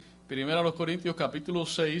Primera a los Corintios capítulo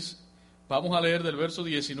 6, vamos a leer del verso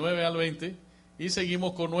 19 al 20 y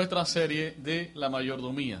seguimos con nuestra serie de la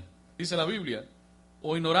mayordomía. Dice la Biblia: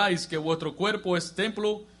 ¿O ignoráis que vuestro cuerpo es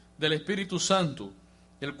templo del Espíritu Santo,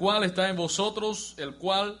 el cual está en vosotros, el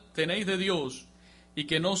cual tenéis de Dios, y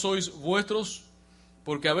que no sois vuestros,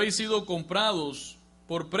 porque habéis sido comprados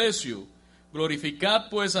por precio? Glorificad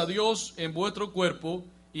pues a Dios en vuestro cuerpo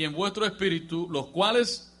y en vuestro espíritu, los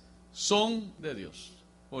cuales son de Dios.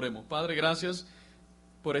 Oremos. Padre, gracias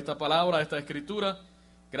por esta palabra, esta escritura.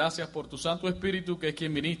 Gracias por tu Santo Espíritu, que es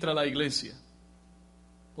quien ministra a la iglesia.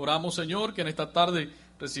 Oramos, Señor, que en esta tarde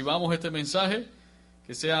recibamos este mensaje,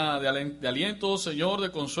 que sea de aliento, Señor, de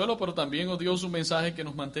consuelo, pero también, oh Dios, un mensaje que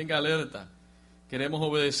nos mantenga alerta. Queremos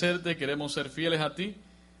obedecerte, queremos ser fieles a ti,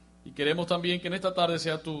 y queremos también que en esta tarde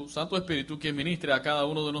sea tu Santo Espíritu quien ministre a cada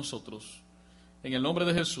uno de nosotros. En el nombre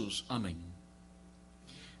de Jesús, amén.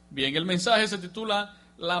 Bien, el mensaje se titula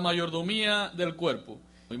La mayordomía del cuerpo.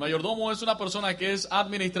 El mayordomo es una persona que es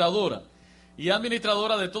administradora, y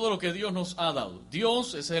administradora de todo lo que Dios nos ha dado. Dios,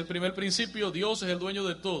 ese es el primer principio, Dios es el dueño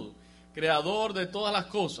de todo, creador de todas las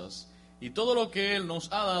cosas, y todo lo que Él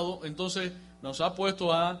nos ha dado, entonces nos ha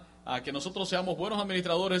puesto a que nosotros seamos buenos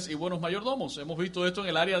administradores y buenos mayordomos. Hemos visto esto en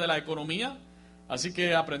el área de la economía, así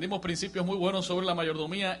que aprendimos principios muy buenos sobre la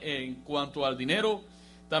mayordomía en cuanto al dinero,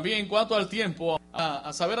 también en cuanto al tiempo,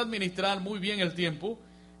 a saber administrar muy bien el tiempo,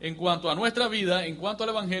 en cuanto a nuestra vida, en cuanto al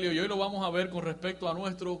Evangelio, y hoy lo vamos a ver con respecto a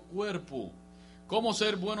nuestro cuerpo, cómo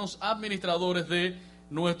ser buenos administradores de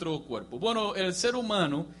nuestro cuerpo. Bueno, el ser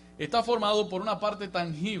humano está formado por una parte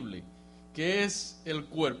tangible, que es el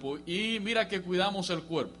cuerpo, y mira que cuidamos el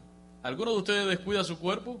cuerpo. ¿Alguno de ustedes descuida su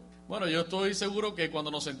cuerpo? Bueno, yo estoy seguro que cuando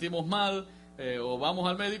nos sentimos mal o vamos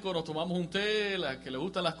al médico, nos tomamos un té, que le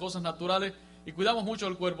gustan las cosas naturales, y cuidamos mucho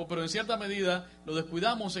el cuerpo, pero en cierta medida lo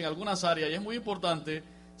descuidamos en algunas áreas, y es muy importante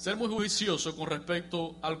ser muy juicioso con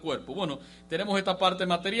respecto al cuerpo. Bueno, tenemos esta parte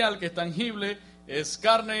material que es tangible, es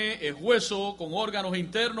carne, es hueso, con órganos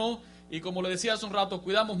internos, y como le decía hace un rato,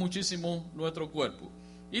 cuidamos muchísimo nuestro cuerpo.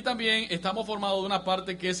 Y también estamos formados de una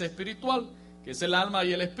parte que es espiritual, que es el alma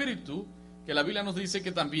y el espíritu, que la Biblia nos dice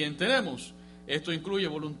que también tenemos. Esto incluye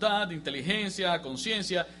voluntad, inteligencia,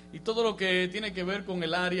 conciencia y todo lo que tiene que ver con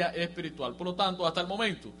el área espiritual. Por lo tanto, hasta el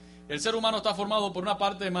momento, el ser humano está formado por una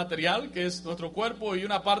parte material, que es nuestro cuerpo, y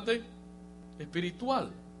una parte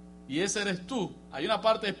espiritual. Y ese eres tú. Hay una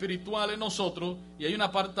parte espiritual en nosotros y hay una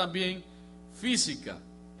parte también física.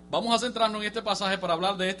 Vamos a centrarnos en este pasaje para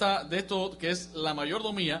hablar de esto que es la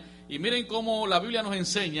mayordomía. Y miren cómo la Biblia nos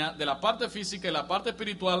enseña de la parte física y la parte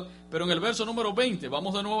espiritual, pero en el verso número 20,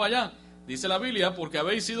 vamos de nuevo allá. Dice la Biblia: porque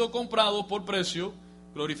habéis sido comprados por precio,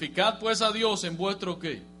 glorificad pues a Dios en vuestro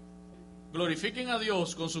 ¿qué? Glorifiquen a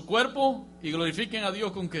Dios con su cuerpo y glorifiquen a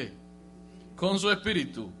Dios ¿con qué? Con su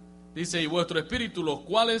espíritu. Dice: y vuestro espíritu, los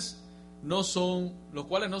cuales no son de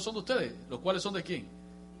ustedes. ¿Los cuales son de quién?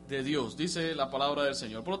 De Dios, dice la palabra del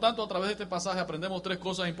Señor. Por lo tanto, a través de este pasaje aprendemos tres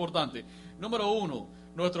cosas importantes. Número uno,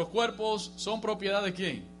 nuestros cuerpos son propiedad ¿de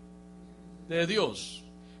quién? De Dios.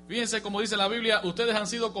 Fíjense como dice la Biblia: ustedes han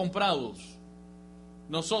sido comprados.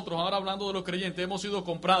 Nosotros, ahora hablando de los creyentes, hemos sido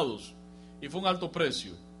comprados, y fue un alto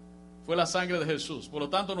precio. Fue la sangre de Jesús. Por lo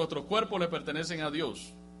tanto, nuestros cuerpos le pertenecen a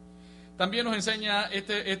Dios. También nos enseña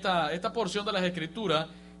esta porción de las Escrituras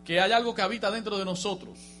que hay algo que habita dentro de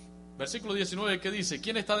nosotros. Versículo 19, que dice: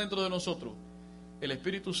 ¿quién está dentro de nosotros? El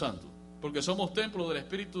Espíritu Santo, porque somos templo del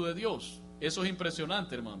Espíritu de Dios. Eso es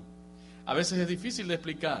impresionante, hermano. A veces es difícil de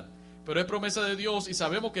explicar, pero es promesa de Dios y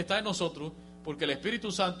sabemos que está en nosotros, porque el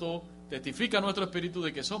Espíritu Santo testifica a nuestro espíritu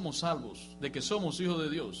de que somos salvos, de que somos hijos de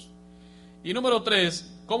Dios. Y número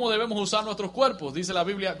 3, ¿cómo debemos usar nuestros cuerpos? Dice la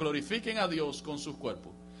Biblia: glorifiquen a Dios con sus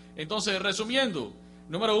cuerpos. Entonces, resumiendo,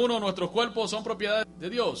 número 1, nuestros cuerpos son propiedad de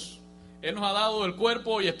Dios. Él nos ha dado el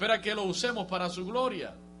cuerpo y espera que lo usemos para su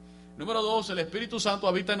gloria. Número 2, el Espíritu Santo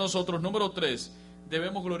habita en nosotros. Número 3,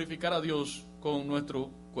 debemos glorificar a Dios con nuestro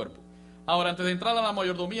cuerpo. Ahora, antes de entrar a la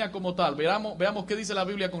mayordomía como tal, veamos qué dice la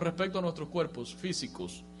Biblia con respecto a nuestros cuerpos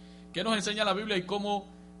físicos. ¿Qué nos enseña la Biblia y cómo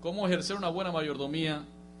ejercer una buena mayordomía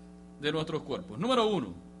de nuestros cuerpos? Número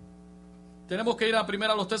 1, tenemos que ir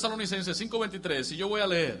a los Tesalonicenses 5:23, y yo voy a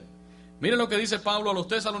leer. Miren lo que dice Pablo a los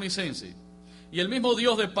Tesalonicenses: y el mismo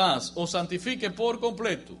Dios de paz os santifique por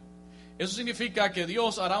completo. Eso significa que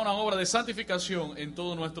Dios hará una obra de santificación en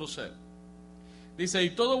todo nuestro ser. Dice: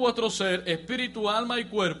 y todo vuestro ser, espíritu, alma y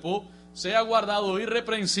cuerpo, sea guardado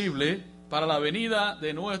irreprensible para la venida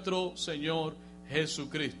de nuestro Señor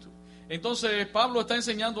Jesucristo. Entonces Pablo está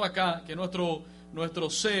enseñando acá que nuestro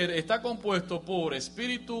ser está compuesto por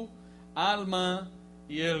espíritu, alma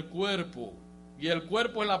y el cuerpo. Y el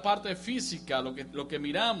cuerpo es la parte física, lo que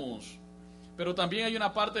miramos. Pero también hay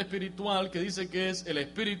una parte espiritual que dice que es el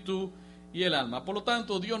espíritu y el alma. Por lo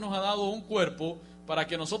tanto, Dios nos ha dado un cuerpo para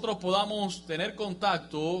que nosotros podamos tener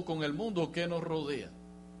contacto con el mundo que nos rodea.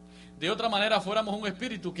 De otra manera, fuéramos un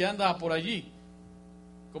espíritu que anda por allí,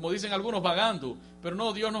 como dicen algunos, vagando. Pero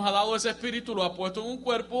no, Dios nos ha dado ese espíritu, lo ha puesto en un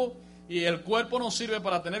cuerpo, y el cuerpo nos sirve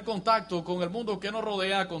para tener contacto con el mundo que nos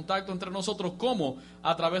rodea, contacto entre nosotros, ¿cómo?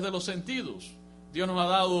 A través de los sentidos. Dios nos ha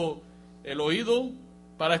dado el oído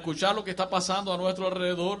para escuchar lo que está pasando a nuestro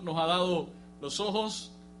alrededor, nos ha dado los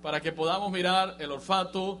ojos para que podamos mirar, el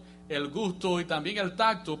olfato, el gusto y también el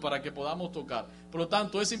tacto para que podamos tocar. Por lo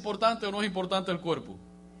tanto, ¿es importante o no es importante el cuerpo?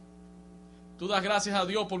 ¿Tú das gracias a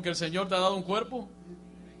Dios porque el Señor te ha dado un cuerpo?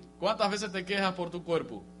 ¿Cuántas veces te quejas por tu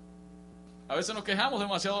cuerpo? A veces nos quejamos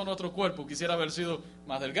demasiado de nuestro cuerpo. Quisiera haber sido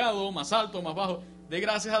más delgado, más alto, más bajo. Dé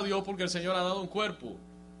gracias a Dios porque el Señor ha dado un cuerpo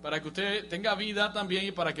para que usted tenga vida también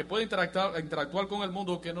y para que pueda interactuar con el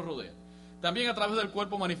mundo que nos rodea. También a través del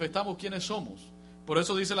cuerpo manifestamos quiénes somos. Por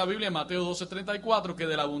eso dice la Biblia en Mateo 12:34 que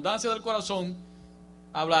de la abundancia del corazón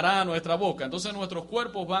hablará nuestra boca. Entonces nuestros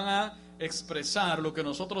cuerpos van a expresar lo que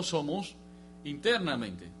nosotros somos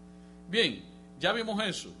internamente. Bien, ya vimos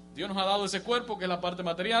eso. Dios nos ha dado ese cuerpo que es la parte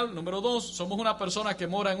material. Número 2, somos una persona que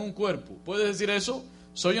mora en un cuerpo. ¿Puedes decir eso?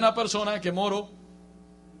 Soy una persona que moro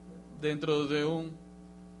dentro de un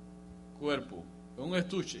cuerpo, un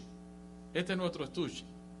estuche. Este es nuestro estuche.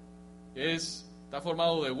 Está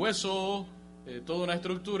formado de hueso, toda una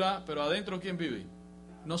estructura, pero adentro ¿quién vive?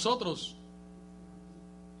 Nosotros.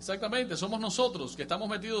 Exactamente, somos nosotros que estamos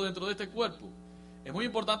metidos dentro de este cuerpo. Es muy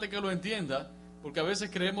importante que lo entienda, porque a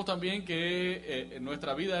veces creemos también que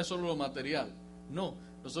nuestra vida es solo lo material. No,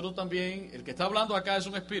 nosotros también, el que está hablando acá es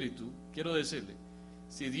un espíritu, quiero decirle.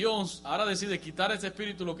 Si Dios ahora decide quitar ese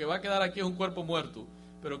espíritu, lo que va a quedar aquí es un cuerpo muerto.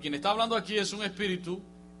 Pero quien está hablando aquí es un espíritu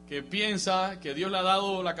que piensa que Dios le ha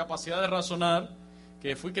dado la capacidad de razonar,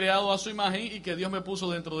 que fui creado a su imagen y que Dios me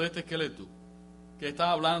puso dentro de este esqueleto que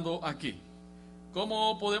está hablando aquí.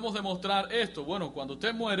 ¿Cómo podemos demostrar esto? Bueno, cuando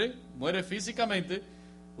usted muere físicamente,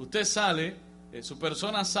 usted sale, su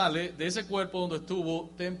persona sale de ese cuerpo donde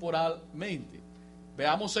estuvo temporalmente.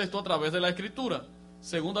 Veamos esto a través de la Escritura.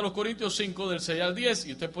 Segunda a los Corintios 5, del 6 al 10,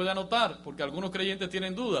 y usted puede anotar, porque algunos creyentes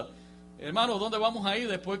tienen duda. Hermanos, ¿dónde vamos a ir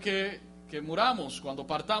después que muramos? Cuando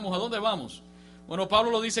partamos, ¿a dónde vamos? Bueno,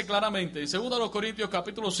 Pablo lo dice claramente. En 2 Corintios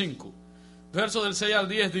capítulo 5, verso del 6 al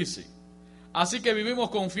 10 dice: así que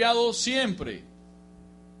vivimos confiados siempre.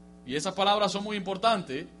 Y esas palabras son muy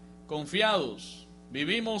importantes. Confiados.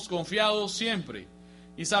 Vivimos confiados siempre.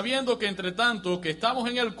 Y sabiendo que entre tanto que estamos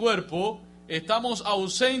en el cuerpo, estamos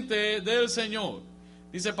ausentes del Señor.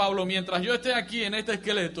 Dice Pablo, mientras yo esté aquí en este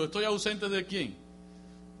esqueleto, ¿estoy ausente de quién?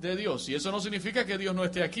 De Dios. Y eso no significa que Dios no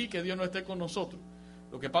esté aquí, que Dios no esté con nosotros.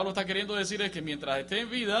 Lo que Pablo está queriendo decir es que mientras esté en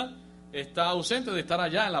vida, está ausente de estar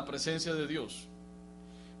allá en la presencia de Dios.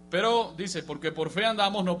 Pero dice, porque por fe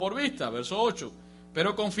andamos, no por vista. Verso 8.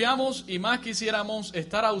 Pero confiamos y más quisiéramos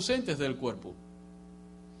estar ausentes del cuerpo.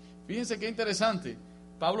 Fíjense qué interesante.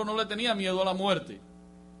 Pablo no le tenía miedo a la muerte.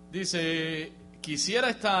 Dice, quisiera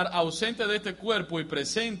estar ausente de este cuerpo y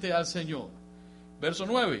presente al Señor. Verso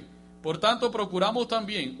 9. Por tanto, procuramos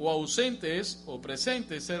también, o ausentes o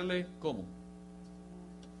presentes, serle ¿cómo?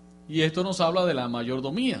 Y esto nos habla de la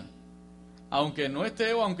mayordomía. Aunque no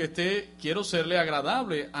esté o aunque esté, quiero serle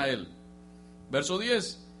agradable a Él. Verso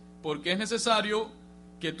 10. Porque es necesario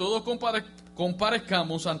que todos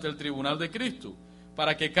comparezcamos ante el tribunal de Cristo,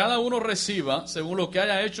 para que cada uno reciba según lo que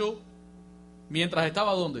haya hecho mientras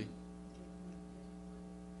estaba ¿dónde?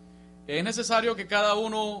 Es necesario que cada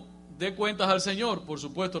uno dé cuentas al Señor. Por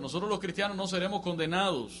supuesto, nosotros los cristianos no seremos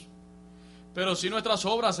condenados, pero sí nuestras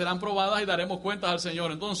obras serán probadas y daremos cuentas al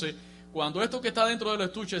Señor. Entonces, cuando esto que está dentro del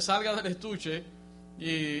estuche salga del estuche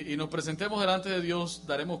y nos presentemos delante de Dios,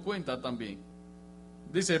 daremos cuenta también.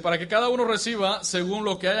 Dice, para que cada uno reciba según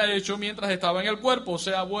lo que haya hecho mientras estaba en el cuerpo,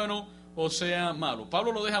 sea bueno o sea malo.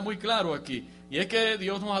 Pablo lo deja muy claro aquí, y es que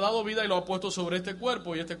Dios nos ha dado vida y lo ha puesto sobre este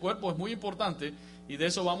cuerpo, y este cuerpo es muy importante, y de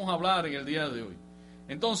eso vamos a hablar en el día de hoy.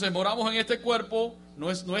 Entonces, moramos en este cuerpo,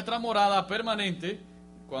 no es nuestra morada permanente.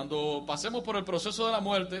 Cuando pasemos por el proceso de la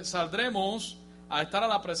muerte, saldremos a estar a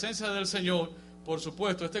la presencia del Señor. Por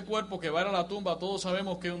supuesto, este cuerpo que va a ir a la tumba, todos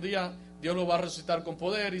sabemos que un día Dios lo va a resucitar con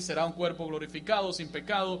poder y será un cuerpo glorificado, sin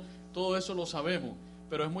pecado. Todo eso lo sabemos.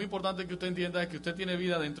 Pero es muy importante que usted entienda que usted tiene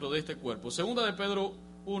vida dentro de este cuerpo. Segunda de Pedro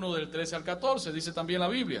 1, del 13 al 14, dice también la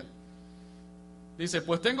Biblia. Dice,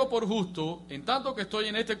 pues tengo por justo, en tanto que estoy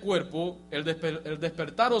en este cuerpo, el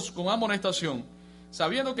despertaros con amonestación,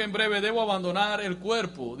 sabiendo que en breve debo abandonar el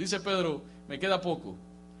cuerpo. Dice Pedro, me queda poco.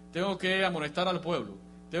 tengo que amonestar al pueblo,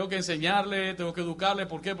 tengo que enseñarle, tengo que educarle.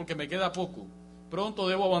 ¿Por qué? Porque me queda poco. Pronto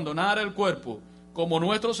debo abandonar el cuerpo, como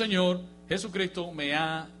nuestro Señor Jesucristo me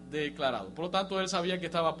ha declarado. Por lo tanto, él sabía que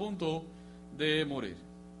estaba a punto de morir.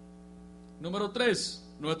 Número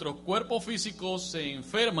 3, nuestros cuerpos físicos se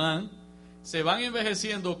enferman, se van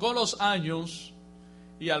envejeciendo con los años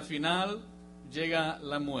y al final llega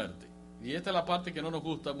la muerte. Y esta es la parte que no nos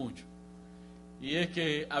gusta mucho. Y es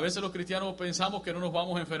que a veces los cristianos pensamos que no nos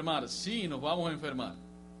vamos a enfermar. Sí, nos vamos a enfermar.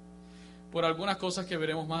 Por algunas cosas que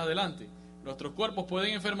veremos más adelante. Nuestros cuerpos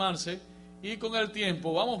pueden enfermarse y con el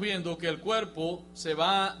tiempo vamos viendo que el cuerpo se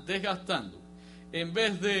va desgastando. En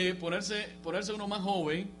vez de ponerse uno más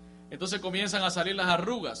joven, entonces comienzan a salir las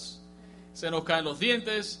arrugas. Se nos caen los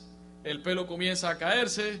dientes, el pelo comienza a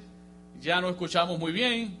caerse, ya no escuchamos muy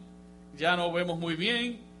bien, ya no vemos muy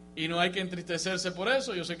bien. Y no hay que entristecerse por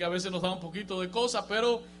eso. Yo sé que a veces nos da un poquito de cosa,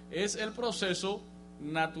 pero es el proceso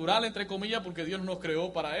natural, entre comillas, porque Dios nos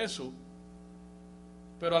creó para eso.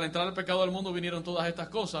 Pero al entrar el pecado al mundo vinieron todas estas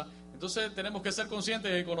cosas. Entonces tenemos que ser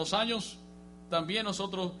conscientes de que con los años también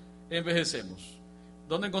nosotros envejecemos.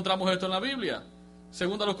 ¿Dónde encontramos esto en la Biblia?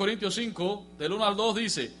 Segunda a los Corintios 5, del 1 al 2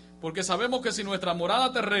 dice: porque sabemos que si nuestra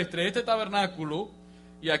morada terrestre, este tabernáculo,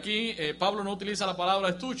 y aquí Pablo no utiliza la palabra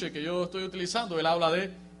estuche que yo estoy utilizando, él habla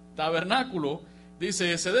de tabernáculo,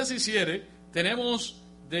 dice, se deshiciere, tenemos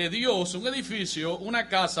de Dios un edificio, una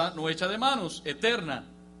casa no hecha de manos, eterna.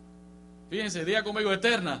 Fíjense, diga conmigo,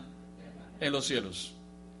 eterna en los cielos.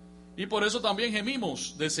 Y por eso también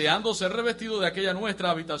gemimos, deseando ser revestidos de aquella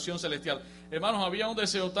nuestra habitación celestial. Hermanos, había un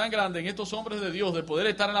deseo tan grande en estos hombres de Dios de poder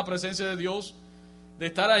estar en la presencia de Dios, de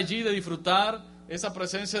estar allí, de disfrutar esa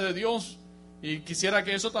presencia de Dios. Y quisiera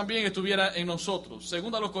que eso también estuviera en nosotros.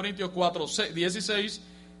 Segunda a los Corintios 4, 16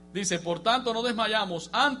 dice: por tanto no desmayamos,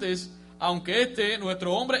 antes, aunque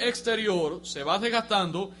nuestro hombre exterior se va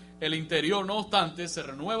desgastando, el interior no obstante se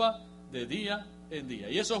renueva de día en día.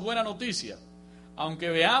 Y eso es buena noticia. Aunque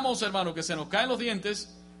veamos, hermano, que se nos caen los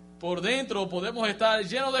dientes, por dentro podemos estar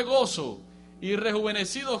llenos de gozo y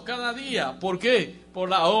rejuvenecidos cada día. ¿Por qué? Por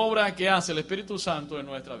la obra que hace el Espíritu Santo en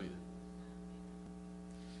nuestra vida.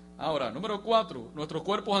 Ahora, número 4, nuestros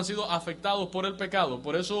cuerpos han sido afectados por el pecado,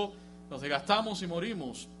 por eso nos desgastamos y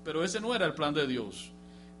morimos, pero ese no era el plan de Dios.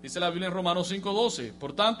 Dice la Biblia en Romanos 5:12,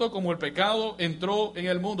 por tanto, como el pecado entró en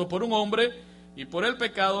el mundo por un hombre, y por el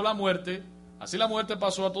pecado la muerte, así la muerte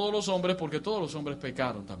pasó a todos los hombres, porque todos los hombres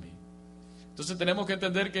pecaron también. Entonces tenemos que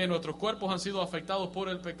entender que nuestros cuerpos han sido afectados por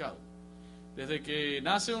el pecado. Desde que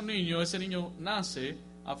nace un niño, ese niño nace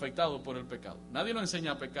afectado por el pecado. Nadie lo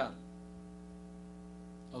enseña a pecar.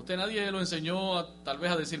 A usted nadie lo enseñó tal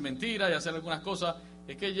vez a decir mentiras y a hacer algunas cosas.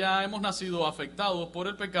 Es que ya hemos nacido afectados por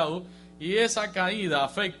el pecado y esa caída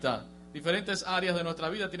afecta diferentes áreas de nuestra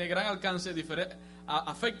vida, tiene gran alcance,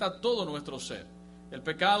 afecta todo nuestro ser. El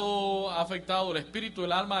pecado ha afectado el espíritu,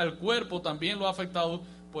 el alma, el cuerpo también lo ha afectado,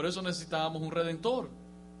 por eso necesitábamos un redentor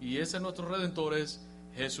y ese nuestro redentor es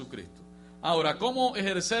Jesucristo. Ahora, ¿cómo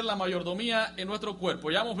ejercer la mayordomía en nuestro cuerpo?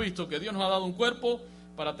 Ya hemos visto que Dios nos ha dado un cuerpo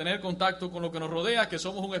para tener contacto con lo que nos rodea, que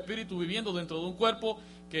somos un espíritu viviendo dentro de un cuerpo,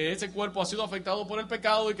 que ese cuerpo ha sido afectado por el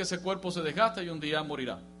pecado y que ese cuerpo se desgasta y un día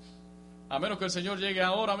morirá. A menos que el Señor llegue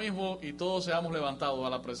ahora mismo y todos seamos levantados a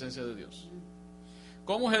la presencia de Dios.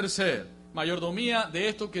 ¿Cómo ejercer mayordomía de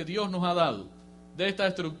esto que Dios nos ha dado? De esta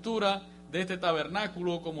estructura, de este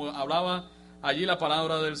tabernáculo, como hablaba allí la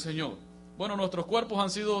palabra del Señor. Bueno, nuestros cuerpos han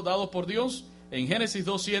sido dados por Dios. En Génesis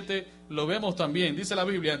 2:7 lo vemos también. Dice la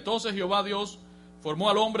Biblia, entonces Jehová Dios formó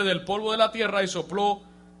al hombre del polvo de la tierra y sopló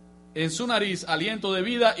en su nariz aliento de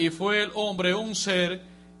vida y fue el hombre un ser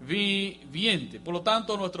viviente. Por lo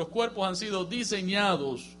tanto, nuestros cuerpos han sido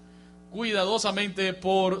diseñados cuidadosamente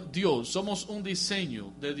por Dios. Somos un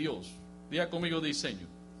diseño de Dios. Diga conmigo, diseño.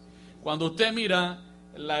 Cuando usted mira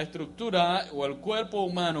la estructura o el cuerpo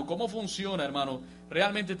humano, cómo funciona, hermano,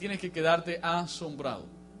 realmente tienes que quedarte asombrado,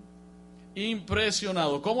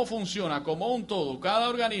 impresionado. Cómo funciona como un todo, cada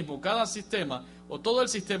organismo, cada sistema o todo el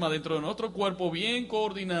sistema dentro de nuestro cuerpo bien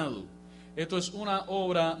coordinado. Esto es una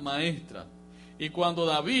obra maestra. Y cuando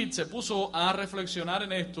David se puso a reflexionar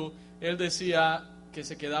en esto, él decía que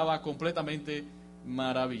se quedaba completamente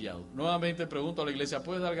maravillado. Nuevamente pregunto a la iglesia,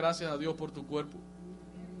 ¿puedes dar gracias a Dios por tu cuerpo?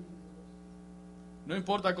 No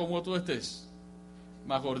importa cómo tú estés,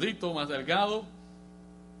 más gordito, más delgado,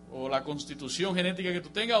 o la constitución genética que tú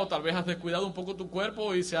tengas, o tal vez has descuidado un poco tu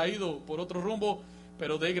cuerpo y se ha ido por otro rumbo,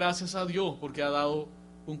 pero dé gracias a Dios porque ha dado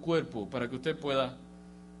un cuerpo para que usted pueda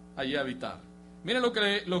allí habitar. Miren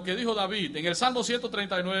lo que dijo David en el Salmo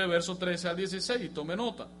 139, versos 13 al 16, tome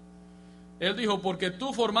nota. Él dijo, porque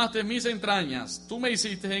tú formaste mis entrañas, tú me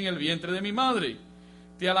hiciste en el vientre de mi madre.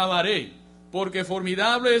 te alabaré, porque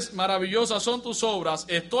formidables, maravillosas son tus obras.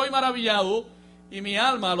 Estoy maravillado y mi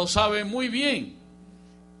alma lo sabe muy bien.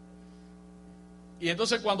 Y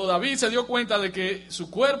entonces cuando David se dio cuenta de que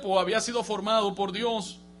su cuerpo había sido formado por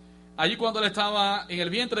Dios, allí cuando él estaba en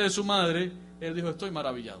el vientre de su madre, él dijo, estoy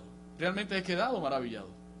maravillado. Realmente he quedado maravillado.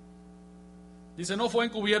 Dice, no fue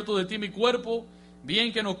encubierto de ti mi cuerpo,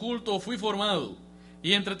 bien que en oculto fui formado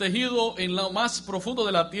y entretejido en lo más profundo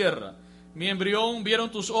de la tierra. Mi embrión vieron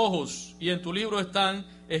tus ojos y en tu libro están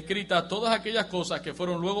escritas todas aquellas cosas que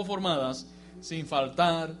fueron luego formadas sin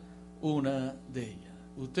faltar una de ellas.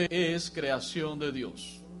 Usted es creación de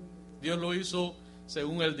Dios. Dios lo hizo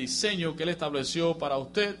según el diseño que Él estableció para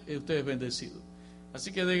usted y usted es bendecido.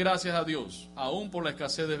 Así que dé gracias a Dios, aún por la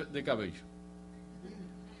escasez de cabello.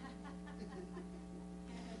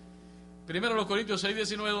 Primero los Corintios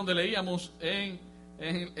 6:19, donde leíamos en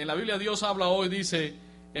la Biblia, Dios habla hoy, dice,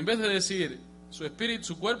 en vez de decir su espíritu,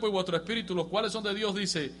 su cuerpo y vuestro espíritu, los cuales son de Dios,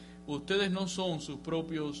 dice, ustedes no son sus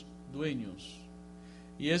propios dueños.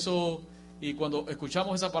 Y cuando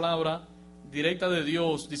escuchamos esa palabra directa de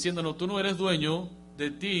Dios, diciéndonos, tú no eres dueño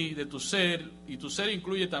de ti, de tu ser, y tu ser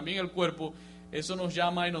incluye también el cuerpo, eso nos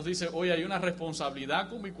llama y nos dice, oye, hay una responsabilidad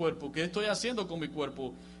con mi cuerpo. ¿Qué estoy haciendo con mi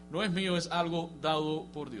cuerpo? No es mío, es algo dado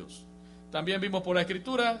por Dios. También vimos por la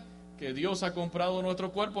Escritura que Dios ha comprado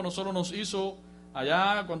nuestro cuerpo, no solo nos hizo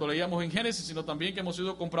allá cuando leíamos en Génesis, sino también que hemos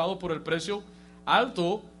sido comprados por el precio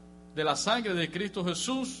alto de la sangre de Cristo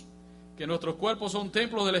Jesús, que nuestros cuerpos son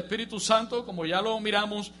templos del Espíritu Santo, como ya lo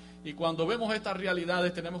miramos, y cuando vemos estas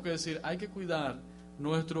realidades tenemos que decir, hay que cuidar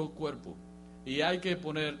nuestro cuerpo y hay que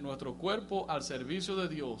poner nuestro cuerpo al servicio de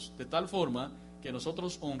Dios, de tal forma que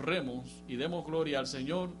nosotros honremos y demos gloria al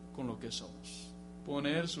Señor con lo que somos.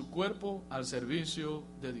 Poner su cuerpo al servicio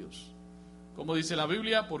de Dios. Como dice la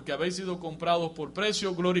Biblia, porque habéis sido comprados por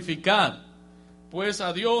precio, glorificad pues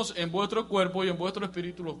a Dios en vuestro cuerpo y en vuestro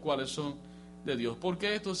espíritu, los cuales son de Dios. ¿Por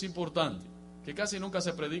qué esto es importante? Que casi nunca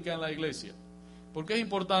se predica en la iglesia. ¿Por qué es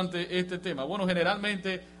importante este tema? Bueno,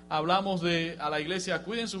 generalmente hablamos a la iglesia,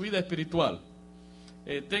 cuiden su vida espiritual,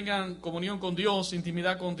 tengan comunión con Dios,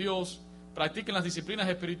 intimidad con Dios, practiquen las disciplinas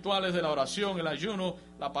espirituales de la oración, el ayuno,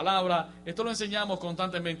 la palabra. Esto lo enseñamos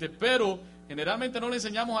constantemente, pero generalmente no le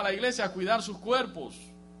enseñamos a la iglesia a cuidar sus cuerpos.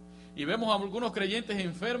 Y vemos a algunos creyentes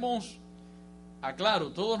enfermos. Claro,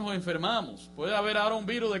 todos nos enfermamos. Puede haber ahora un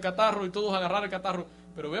virus de catarro y todos agarrar el catarro,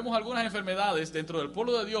 pero vemos algunas enfermedades dentro del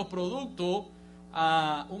pueblo de Dios producto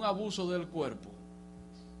a un abuso del cuerpo.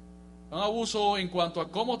 Un abuso en cuanto a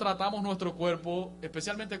cómo tratamos nuestro cuerpo,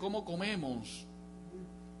 especialmente cómo comemos.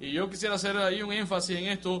 Y yo quisiera hacer ahí un énfasis en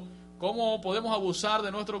esto, cómo podemos abusar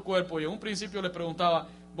de nuestro cuerpo. Y en un principio les preguntaba,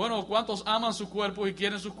 bueno, ¿cuántos aman sus cuerpos y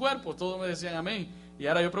quieren sus cuerpos? Todos me decían amén. Y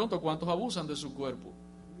ahora yo pregunto, ¿cuántos abusan de su cuerpo?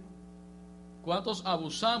 ¿Cuántos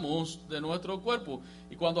abusamos de nuestro cuerpo?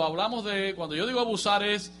 Y cuando yo digo abusar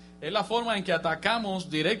es la forma en que atacamos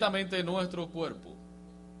directamente nuestro cuerpo.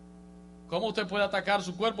 ¿Cómo usted puede atacar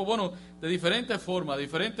su cuerpo? Bueno, de diferentes formas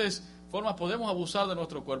podemos abusar de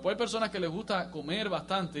nuestro cuerpo. Hay personas que les gusta comer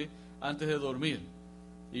bastante antes de dormir.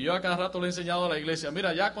 Y yo a cada rato le he enseñado a la iglesia,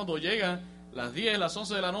 mira, ya cuando llegan las 10, las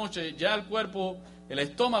 11 de la noche, ya el cuerpo, el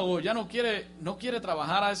estómago ya no quiere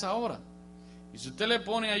trabajar a esa hora. Y si usted le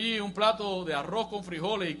pone allí un plato de arroz con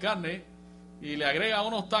frijoles y carne y le agrega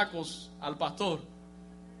unos tacos al pastor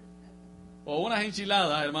o unas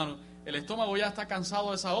enchiladas, hermano, el estómago ya está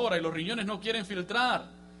cansado a esa hora y los riñones no quieren filtrar.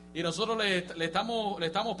 Y nosotros le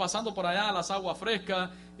estamos pasando por allá las aguas frescas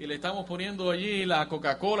y le estamos poniendo allí la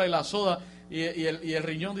Coca-Cola y la soda y el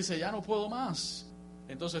riñón dice, ya no puedo más.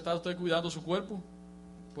 Entonces, ¿está usted cuidando su cuerpo?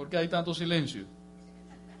 ¿Por qué hay tanto silencio?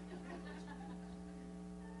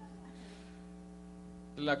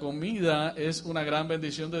 La comida es una gran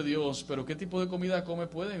bendición de Dios, pero ¿qué tipo de comida come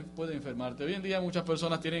puede enfermarte? Hoy en día muchas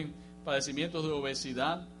personas tienen padecimientos de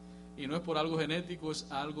obesidad y no es por algo genético, es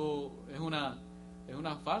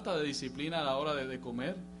una falta de disciplina a la hora de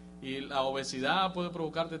comer. Y la obesidad puede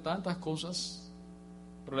provocarte tantas cosas,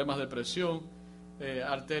 problemas de presión,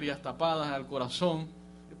 arterias tapadas al corazón,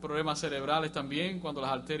 problemas cerebrales también cuando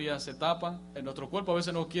las arterias se tapan. En nuestro cuerpo a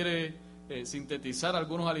veces no quiere sintetizar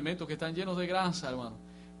algunos alimentos que están llenos de grasa,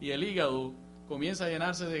 hermano. Y el hígado comienza a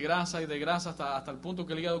llenarse de grasa y de grasa hasta el punto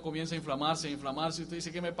que el hígado comienza a inflamarse. Y usted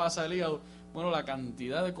dice, ¿qué me pasa al hígado? Bueno, la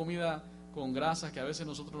cantidad de comida con grasas que a veces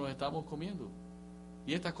nosotros nos estamos comiendo.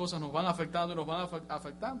 Y estas cosas nos van afectando y nos van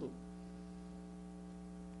afectando.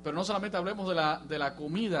 Pero no solamente hablemos de la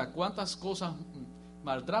comida, cuántas cosas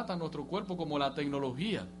maltratan nuestro cuerpo como la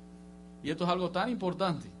tecnología. Y esto es algo tan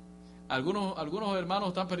importante. Algunos hermanos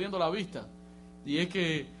están perdiendo la vista. Y es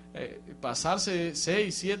que pasarse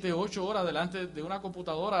 6, 7, 8 horas delante de una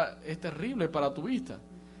computadora es terrible para tu vista.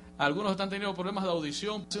 Algunos están teniendo problemas de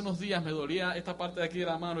audición. Hace unos días me dolía esta parte de aquí de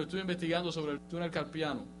la mano. Estuve investigando sobre el túnel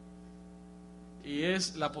carpiano. Y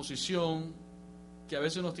es la posición que a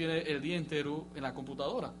veces nos tiene el día entero en la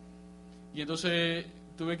computadora. Y entonces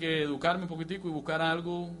tuve que educarme un poquitico y buscar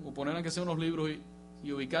algo, o poner aunque sea unos libros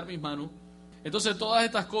y ubicar mis manos. Entonces todas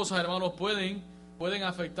estas cosas, hermanos, pueden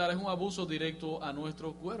afectar, es un abuso directo a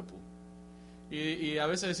nuestro cuerpo. Y a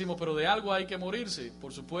veces decimos, pero de algo hay que morirse.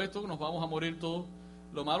 Por supuesto, nos vamos a morir todos.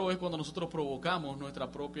 Lo malo es cuando nosotros provocamos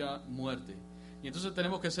nuestra propia muerte. Y entonces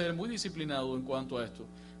tenemos que ser muy disciplinados en cuanto a esto.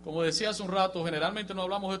 Como decía hace un rato, generalmente no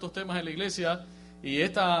hablamos de estos temas en la iglesia y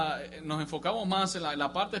nos enfocamos más en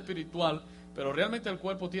la parte espiritual, pero realmente el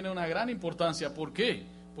cuerpo tiene una gran importancia. ¿Por qué?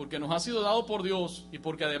 Porque nos ha sido dado por Dios y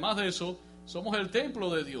porque además de eso somos el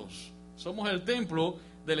templo de Dios, somos el templo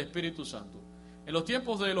del Espíritu Santo. En los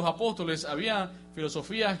tiempos de los apóstoles había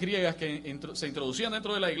filosofías griegas que se introducían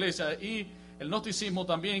dentro de la iglesia y el gnosticismo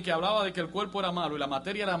también, que hablaba de que el cuerpo era malo y la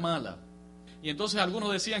materia era mala. Y entonces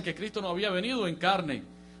algunos decían que Cristo no había venido en carne,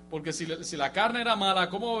 porque si la carne era mala,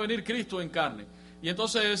 ¿cómo va a venir Cristo en carne? Y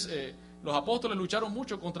entonces los apóstoles lucharon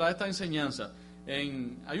mucho contra esta enseñanza.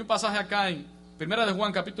 Hay un pasaje acá en 1 de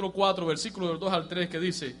Juan capítulo 4, versículos del 2 al 3, que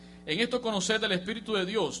dice: en esto conoced el Espíritu de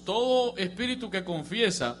Dios. Todo espíritu que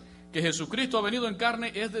confiesa que Jesucristo ha venido en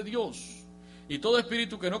carne es de Dios. Y todo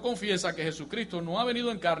espíritu que no confiesa que Jesucristo no ha venido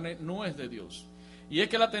en carne no es de Dios. Y es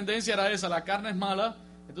que la tendencia era esa: la carne es mala,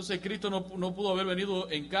 entonces Cristo no pudo haber venido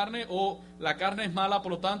en carne, o la carne es mala,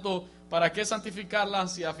 por lo tanto, ¿para qué santificarla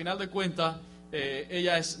si a final de cuentas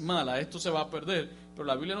ella es mala? Esto se va a perder. Pero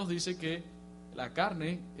la Biblia nos dice que la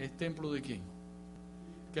carne es templo de ¿quién?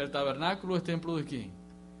 Que el tabernáculo es templo de ¿quién?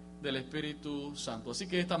 Del Espíritu Santo. Así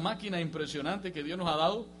que esta máquina impresionante que Dios nos ha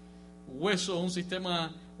dado, hueso, un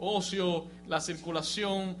sistema óseo, la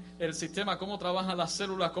circulación, el sistema, cómo trabajan las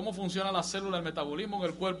células, cómo funciona la célula, el metabolismo en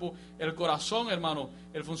el cuerpo, el corazón, hermano,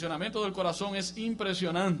 el funcionamiento del corazón es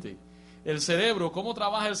impresionante. El cerebro, cómo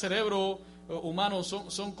trabaja el cerebro humano,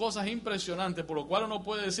 son cosas impresionantes, por lo cual uno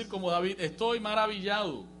puede decir como David: estoy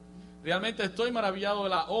maravillado, realmente estoy maravillado de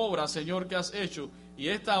la obra, Señor, que has hecho, y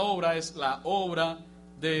esta obra es la obra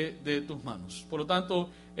de tus manos. Por lo tanto,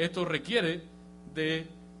 esto requiere de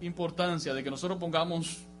importancia, de que nosotros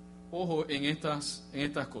pongamos ojo en estas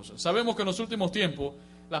cosas. Sabemos que en los últimos tiempos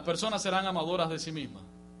las personas serán amadoras de sí mismas.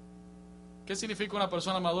 ¿Qué significa una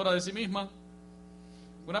persona amadora de sí misma?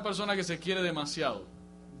 Una persona que se quiere demasiado,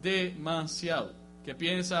 que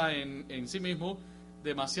piensa en sí mismo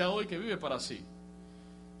demasiado y que vive para sí.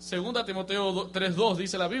 Segunda Timoteo 3:2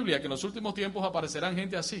 dice la Biblia que en los últimos tiempos aparecerán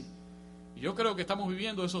gente así. Y yo creo que estamos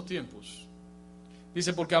viviendo esos tiempos.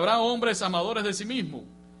 Dice: porque habrá hombres amadores de sí mismos,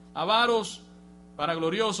 avaros,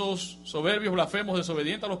 vanagloriosos, soberbios, blasfemos,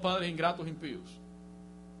 desobedientes a los padres, ingratos, impíos.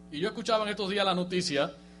 Y yo escuchaba en estos días la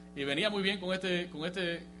noticia y venía muy bien con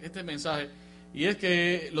este mensaje, y es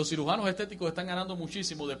que los cirujanos estéticos están ganando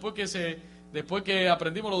muchísimo. Después que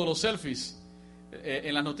aprendimos lo de los selfies,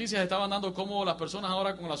 en las noticias estaban dando cómo las personas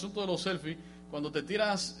ahora con el asunto de los selfies, cuando te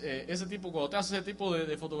tiras cuando te haces ese tipo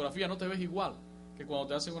de fotografía, no te ves igual que cuando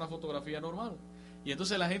te hacen una fotografía normal. Y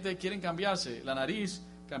entonces la gente quiere cambiarse la nariz,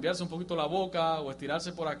 cambiarse un poquito la boca o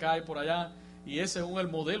estirarse por acá y por allá. Y ese es el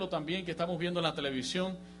modelo también que estamos viendo en la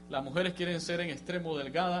televisión. Las mujeres quieren ser en extremo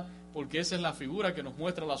delgadas porque esa es la figura que nos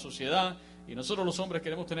muestra la sociedad. Y nosotros los hombres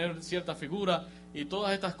queremos tener cierta figura. Y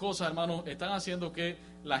todas estas cosas, hermanos, están haciendo que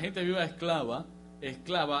la gente viva esclava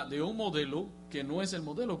de un modelo que no es el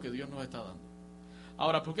modelo que Dios nos está dando.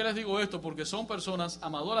 Ahora, ¿por qué les digo esto? Porque son personas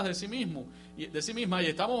amadoras de sí mismas y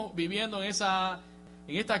estamos viviendo en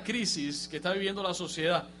esta crisis que está viviendo la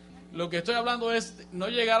sociedad. Lo que estoy hablando es no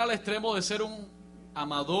llegar al extremo de ser un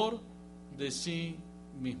amador de sí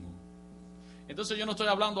mismo. Entonces yo no estoy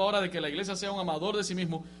hablando ahora de que la iglesia sea un amador de sí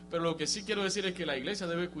mismo, pero lo que sí quiero decir es que la iglesia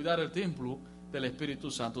debe cuidar el templo del Espíritu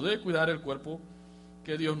Santo, debe cuidar el cuerpo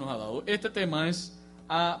que Dios nos ha dado. Este tema es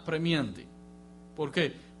apremiante. ¿Por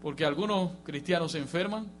qué? Porque algunos cristianos se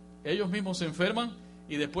enferman, ellos mismos se enferman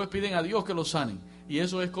y después piden a Dios que los sane. Y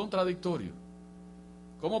eso es contradictorio.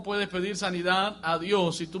 ¿Cómo puedes pedir sanidad a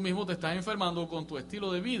Dios si tú mismo te estás enfermando con tu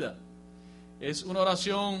estilo de vida? Es una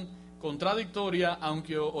oración contradictoria.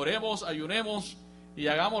 Aunque oremos, ayunemos y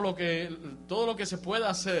hagamos todo lo que se pueda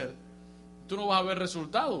hacer, tú no vas a ver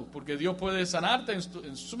resultados, porque Dios puede sanarte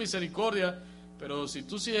en su misericordia. Pero si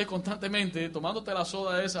tú sigues constantemente tomándote la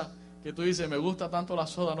soda esa, que tú dices: me gusta tanto la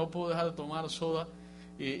soda, no puedo dejar de tomar soda,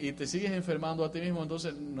 y te sigues enfermando a ti mismo,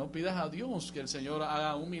 entonces no pidas a Dios que el Señor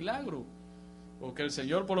haga un milagro, o que el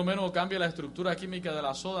Señor por lo menos cambie la estructura química de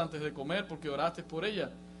la soda antes de comer porque oraste por ella.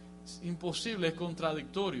 Es imposible, es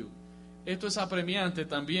contradictorio. Esto es apremiante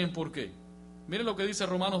también, ¿por qué? Miren lo que dice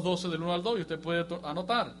Romanos 12, del 1 al 2, y usted puede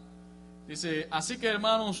anotar. Dice, así que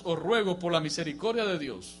hermanos, os ruego por la misericordia de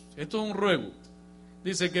Dios. Esto es un ruego.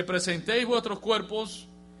 Dice, que presentéis vuestros cuerpos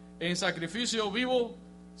en sacrificio vivo,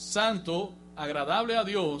 santo, agradable a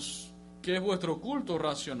Dios, que es vuestro culto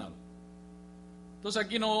racional. Entonces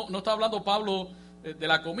aquí no está hablando Pablo de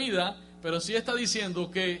la comida, pero sí está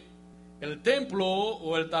diciendo que el templo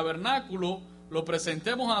o el tabernáculo lo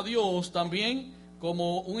presentemos a Dios también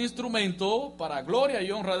como un instrumento para gloria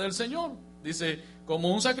y honra del Señor. Dice,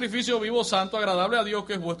 como un sacrificio vivo, santo, agradable a Dios,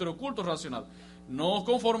 que es vuestro culto racional. No os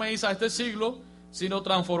conforméis a este siglo, sino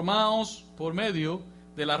transformaos por medio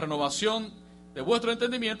de la renovación de vuestro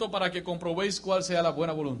entendimiento para que comprobéis cuál sea la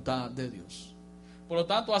buena voluntad de Dios. Por lo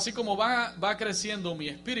tanto, así como va creciendo mi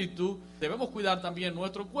espíritu, debemos cuidar también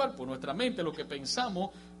nuestro cuerpo, nuestra mente, lo que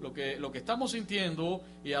pensamos, lo que estamos sintiendo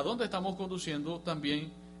y a dónde estamos conduciendo también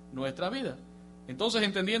nuestra vida. Entonces,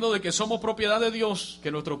 entendiendo de que somos propiedad de Dios,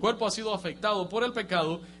 que nuestro cuerpo ha sido afectado por el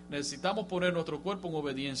pecado, necesitamos poner nuestro cuerpo en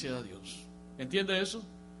obediencia a Dios. ¿Entiende eso?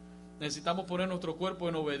 Necesitamos poner nuestro cuerpo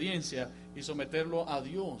en obediencia y someterlo a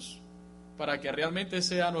Dios, para que realmente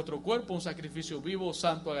sea nuestro cuerpo un sacrificio vivo,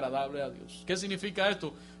 santo, agradable a Dios. ¿Qué significa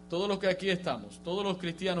esto? Todos los que aquí estamos, todos los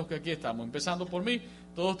cristianos que aquí estamos, empezando por mí,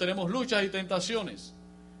 todos tenemos luchas y tentaciones.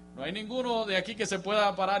 No hay ninguno de aquí que se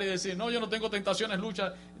pueda parar y decir, no, yo no tengo tentaciones,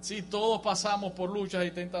 luchas. Sí, todos pasamos por luchas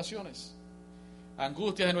y tentaciones.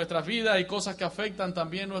 Angustias en nuestras vidas y cosas que afectan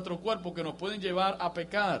también nuestro cuerpo, que nos pueden llevar a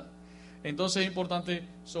pecar. Entonces es importante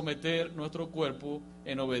someter nuestro cuerpo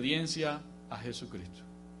en obediencia a Jesucristo.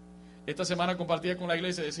 Esta semana compartía con la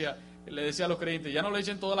iglesia, le decía a los creyentes, ya no le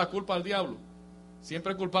echen toda la culpa al diablo.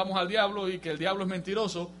 Siempre culpamos al diablo y que el diablo es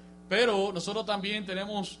mentiroso, pero nosotros también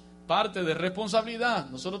tenemos parte de responsabilidad.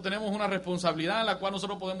 Nosotros tenemos una responsabilidad en la cual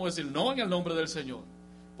nosotros podemos decir no en el nombre del Señor.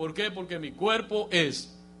 ¿Por qué? Porque mi cuerpo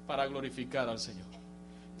es para glorificar al Señor.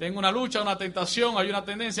 Tengo una lucha, una tentación, hay una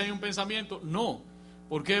tendencia, hay un pensamiento. No.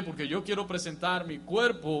 ¿Por qué? Porque yo quiero presentar mi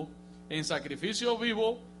cuerpo en sacrificio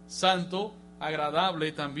vivo, santo,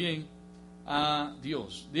 agradable también a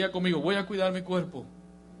Dios. Diga conmigo, voy a cuidar mi cuerpo.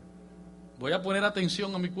 Voy a poner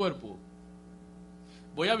atención a mi cuerpo.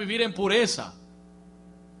 Voy a vivir en pureza.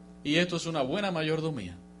 Y esto es una buena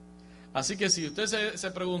mayordomía. Así que si usted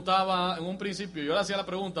se preguntaba en un principio, yo le hacía la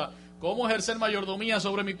pregunta, ¿cómo ejercer mayordomía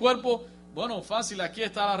sobre mi cuerpo? Bueno, fácil, aquí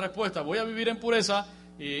está la respuesta. Voy a vivir en pureza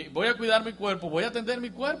y voy a cuidar mi cuerpo, voy a atender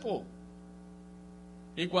mi cuerpo.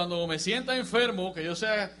 Y cuando me sienta enfermo, que yo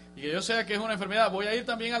sea que es una enfermedad, voy a ir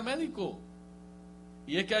también al médico.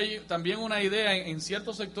 Y es que hay también una idea en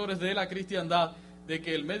ciertos sectores de la cristiandad de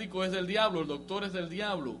que el médico es del diablo, el doctor es del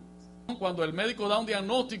diablo. Cuando el médico da un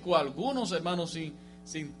diagnóstico, algunos hermanos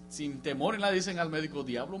sin temor y le dicen al médico,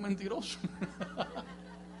 diablo mentiroso.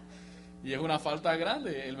 Y es una falta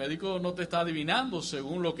grande. El médico no te está adivinando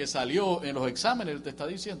según lo que salió en los exámenes, él te está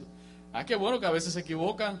diciendo. Qué bueno que a veces se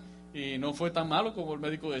equivocan y no fue tan malo como el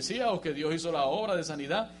médico decía, o que Dios hizo la obra de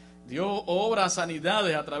sanidad. Dios obra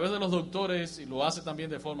sanidades a través de los doctores y lo hace también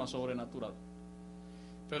de forma sobrenatural.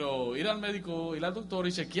 Pero ir al médico, ir al doctor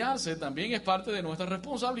y chequearse también es parte de nuestra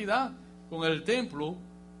responsabilidad con el templo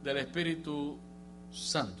del Espíritu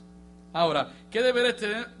Santo. Ahora, ¿qué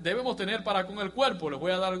debemos tener para con el cuerpo? Les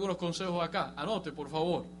voy a dar algunos consejos acá. Anote, por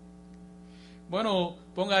favor. Bueno,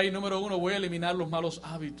 ponga ahí número 1, voy a eliminar los malos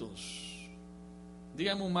hábitos.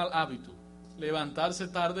 Dígame un mal hábito. Levantarse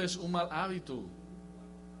tarde es un mal hábito.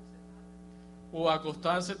 O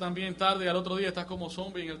acostarse también tarde y al otro día estás como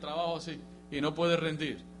zombie en el trabajo así y no puedes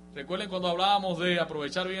rendir. ¿Recuerden cuando hablábamos de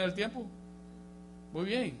aprovechar bien el tiempo? Muy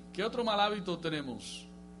bien. ¿Qué otro mal hábito tenemos?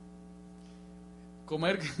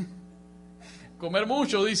 Comer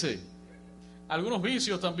mucho, dice. Algunos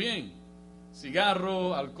vicios también.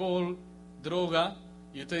 Cigarro, alcohol, droga.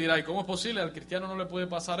 Y usted dirá, ¿y cómo es posible? Al cristiano no le puede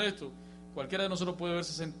pasar esto. Cualquiera de nosotros puede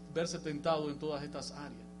verse tentado en todas estas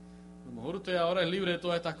áreas. A lo mejor usted ahora es libre de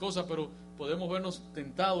todas estas cosas, pero podemos vernos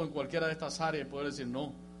tentados en cualquiera de estas áreas y poder decir,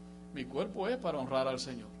 no, mi cuerpo es para honrar al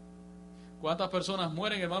Señor. ¿Cuántas personas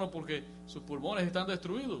mueren, hermano, porque sus pulmones están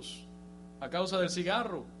destruidos a causa del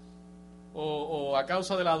cigarro? O a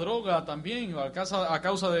causa de la droga también, o a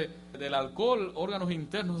causa del alcohol, órganos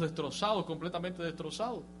internos destrozados, completamente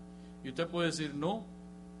destrozados. Y usted puede decir, no,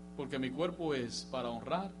 porque mi cuerpo es para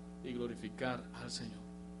honrar y glorificar al Señor.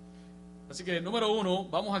 Así que, número 1,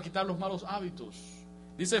 vamos a quitar los malos hábitos.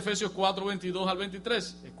 Dice Efesios 4, 22 al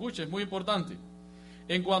 23. Escuche, es muy importante.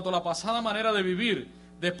 En cuanto a la pasada manera de vivir,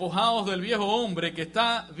 despojados del viejo hombre que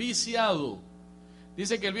está viciado.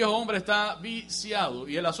 Dice que el viejo hombre está viciado.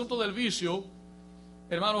 Y el asunto del vicio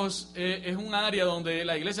hermanos, es un área donde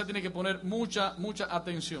la iglesia tiene que poner mucha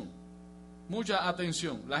atención. Mucha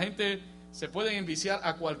atención. La gente se puede enviciar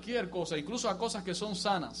a cualquier cosa, incluso a cosas que son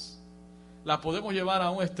sanas. Las podemos llevar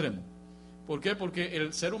a un extremo. ¿Por qué? Porque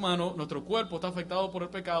el ser humano, nuestro cuerpo está afectado por el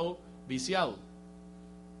pecado, viciado.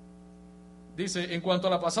 Dice, en cuanto a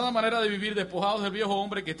la pasada manera de vivir, despojados del viejo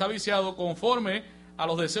hombre que está viciado conforme a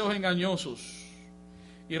los deseos engañosos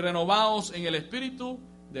y renovados en el espíritu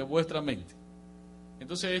de vuestra mente.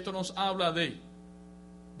 Entonces esto nos habla de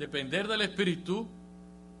depender del espíritu,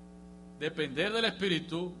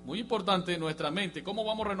 muy importante, nuestra mente, cómo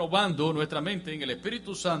vamos renovando nuestra mente en el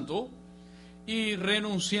Espíritu Santo y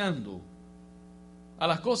renunciando a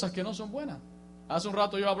las cosas que no son buenas. Hace un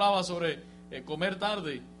rato yo hablaba sobre comer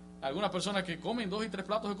tarde. Algunas personas que comen 2 y 3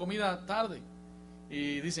 platos de comida tarde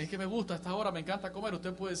y dicen, es que me gusta a esta hora, me encanta comer.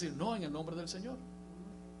 Usted puede decir, no, en el nombre del Señor.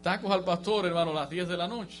 Tacos al pastor, hermano, a las 10 de la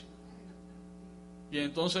noche. Y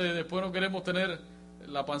entonces después no queremos tener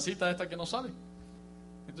la pancita esta que nos sale.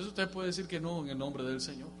 Entonces usted puede decir que no en el nombre del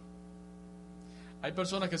Señor. Hay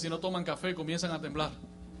personas que si no toman café comienzan a temblar.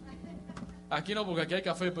 Aquí no, porque aquí hay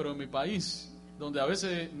café, pero en mi país, donde a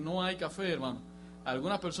veces no hay café, hermano,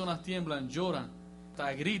 algunas personas tiemblan, lloran,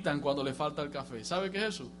 hasta gritan cuando le falta el café. ¿Sabe qué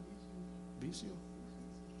es eso? Vicio.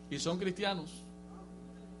 Y son cristianos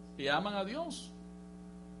y aman a Dios,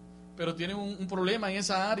 pero tienen un problema en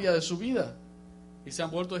esa área de su vida y se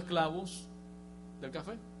han vuelto esclavos del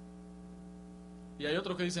café. Y hay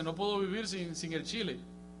otros que dicen, no puedo vivir sin el chile.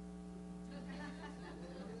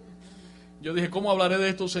 Yo dije, ¿cómo hablaré de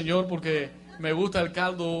esto, Señor? Porque me gusta el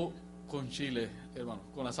caldo con chile, hermano,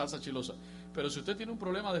 con la salsa chilosa. Pero si usted tiene un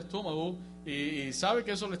problema de estómago y sabe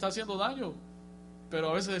que eso le está haciendo daño,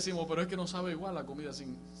 pero a veces decimos, pero es que no sabe igual la comida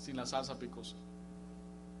sin la salsa picosa.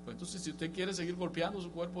 Pues entonces, si usted quiere seguir golpeando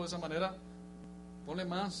su cuerpo de esa manera, ponle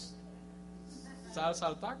más salsa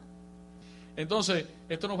al taco. Entonces,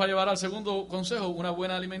 esto nos va a llevar al segundo consejo, una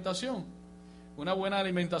buena alimentación. Una buena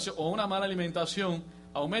alimentación o una mala alimentación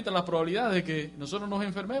aumenta las probabilidades de que nosotros nos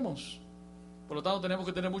enfermemos. Por lo tanto, tenemos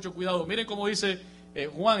que tener mucho cuidado. Miren cómo dice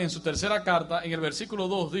Juan en su tercera carta, en el versículo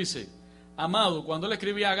 2, dice, amado, cuando él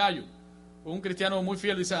escribía a Gallo, un cristiano muy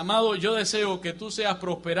fiel, dice, amado, yo deseo que tú seas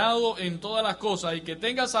prosperado en todas las cosas y que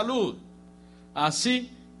tengas salud,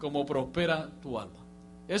 así como prospera tu alma.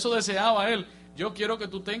 Eso deseaba él. Yo quiero que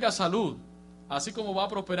tú tengas salud, así como va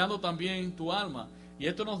prosperando también tu alma. Y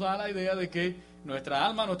esto nos da la idea de que nuestra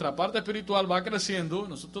alma, nuestra parte espiritual va creciendo.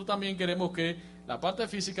 Nosotros también queremos que la parte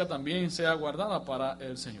física también sea guardada para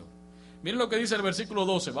el Señor. Miren lo que dice el versículo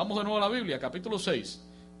 12. Vamos de nuevo a la Biblia, capítulo 6.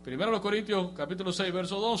 Primero los Corintios, capítulo 6,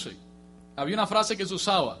 verso 12. Había una frase que se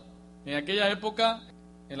usaba en aquella época,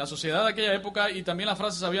 en la sociedad de aquella época, y también la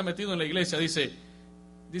frase se había metido en la iglesia.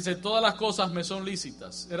 Dice, todas las cosas me son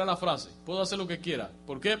lícitas. Era la frase. Puedo hacer lo que quiera.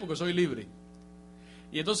 ¿Por qué? Porque soy libre.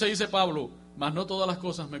 Y entonces dice Pablo, mas no todas las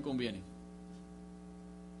cosas me convienen.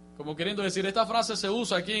 Como queriendo decir, esta frase se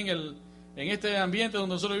usa aquí en este ambiente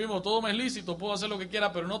donde nosotros vivimos, todo me es lícito, puedo hacer lo que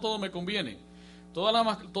quiera, pero no todo me conviene.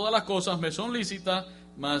 Todas las cosas me son lícitas,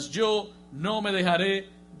 mas yo no me dejaré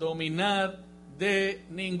dominar de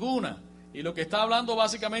ninguna. Y lo que está hablando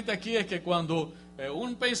básicamente aquí es que cuando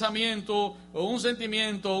un pensamiento o un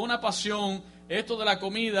sentimiento o una pasión, esto de la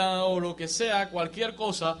comida o lo que sea, cualquier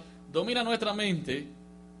cosa, domina nuestra mente,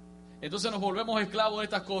 entonces nos volvemos esclavos de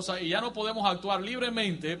estas cosas y ya no podemos actuar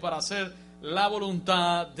libremente para hacer la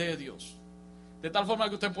voluntad de Dios. De tal forma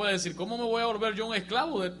que usted puede decir, ¿cómo me voy a volver yo un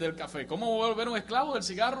esclavo del café? ¿Cómo me voy a volver un esclavo del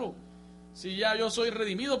cigarro? Si ya yo soy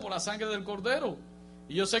redimido por la sangre del Cordero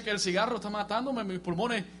y yo sé que el cigarro está matándome mis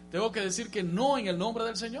pulmones, tengo que decir que no en el nombre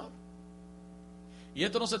del Señor. Y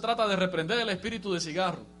esto no se trata de reprender el espíritu de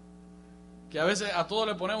cigarro, que a veces a todos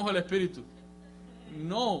le ponemos el espíritu.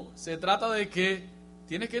 No, se trata de que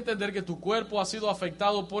tienes que entender que tu cuerpo ha sido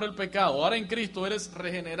afectado por el pecado. Ahora en Cristo eres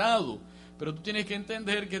regenerado, pero tú tienes que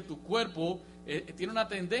entender que tu cuerpo tiene una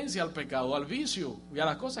tendencia al pecado, al vicio y a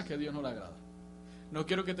las cosas que a Dios no le agrada. No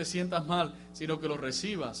quiero que te sientas mal, sino que lo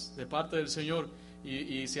recibas de parte del Señor.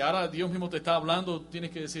 Y si ahora Dios mismo te está hablando,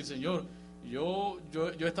 tienes que decir, Señor, yo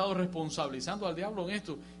he estado responsabilizando al diablo en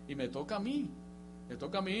esto y me toca a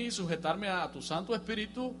mí sujetarme a tu Santo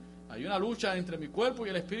Espíritu. Hay una lucha entre mi cuerpo y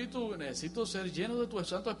el Espíritu. Necesito ser lleno de tu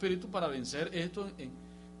Santo Espíritu para vencer esto en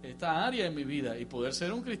esta área en mi vida y poder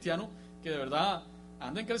ser un cristiano que de verdad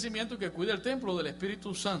anda en crecimiento y que cuide el templo del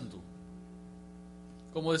Espíritu Santo.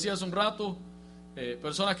 Como decía hace un rato,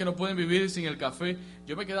 personas que no pueden vivir sin el café.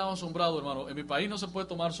 Yo me quedaba asombrado, hermano. En mi país no se puede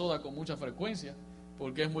tomar soda con mucha frecuencia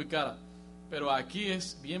porque es muy cara, pero aquí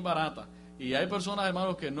es bien barata. Y hay personas,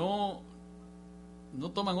 hermanos, que no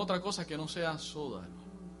toman otra cosa que no sea soda, hermano.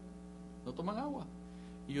 No toman agua.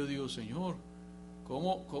 Y yo digo, Señor,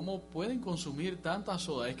 ¿cómo pueden consumir tanta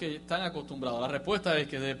soda? Es que están acostumbrados. La respuesta es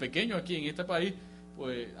que desde pequeño aquí en este país,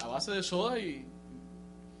 pues a base de soda y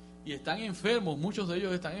están enfermos, muchos de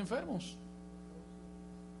ellos están enfermos.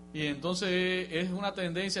 Y entonces es una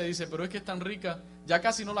tendencia, dice, pero es que es tan rica, ya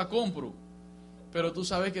casi no la compro, pero tú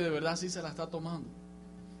sabes que de verdad sí se la está tomando.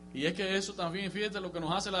 Y es que eso también, fíjate lo que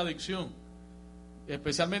nos hace la adicción,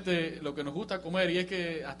 especialmente lo que nos gusta comer, y es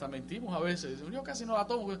que hasta mentimos a veces, yo casi no la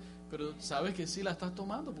tomo, pero sabes que sí la estás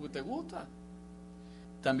tomando porque te gusta.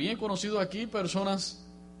 También he conocido aquí personas,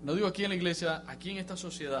 no digo aquí en la iglesia, aquí en esta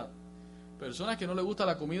sociedad, personas que no les gusta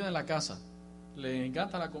la comida en la casa, les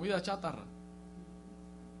encanta la comida chatarra.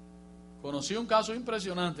 Conocí un caso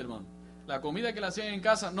impresionante, hermano. La comida que le hacían en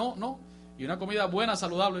casa, no. Y una comida buena,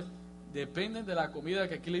 saludable, dependen de la comida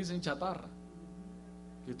que aquí le dicen chatarra.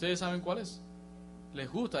 Que ustedes saben cuál es. Les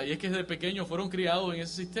gusta. Y es que desde pequeños fueron criados en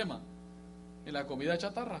ese sistema. En la comida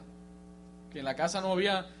chatarra. Que en la casa no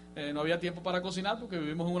había tiempo para cocinar porque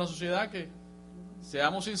vivimos en una sociedad que,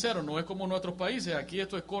 seamos sinceros, no es como en nuestros países. Aquí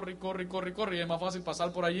esto es corre. Y es más fácil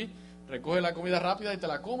pasar por allí, recoge la comida rápida y te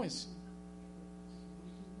la comes.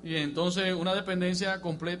 Y entonces una dependencia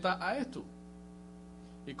completa a esto.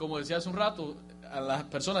 Y como decía hace un rato, a las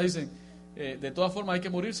personas dicen, de todas formas hay que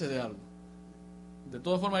morirse de algo. De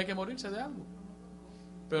todas formas hay que morirse de algo.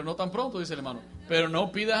 Pero no tan pronto, dice el hermano. Pero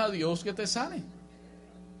no pidas a Dios que te sane.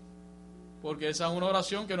 Porque esa es una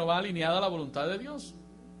oración que no va alineada a la voluntad de Dios.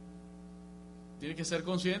 Tienes que ser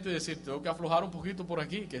consciente y decir, tengo que aflojar un poquito por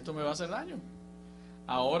aquí, que esto me va a hacer daño.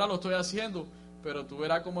 Ahora lo estoy haciendo, pero tú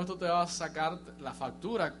verás cómo esto te va a sacar la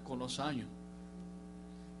factura con los años.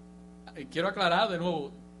 Quiero aclarar de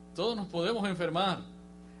nuevo, todos nos podemos enfermar.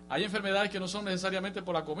 Hay enfermedades que no son necesariamente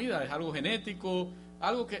por la comida, es algo genético,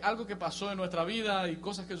 algo que pasó en nuestra vida y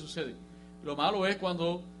cosas que suceden. Lo malo es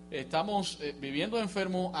cuando estamos viviendo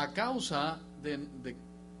enfermos a causa del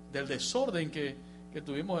desorden que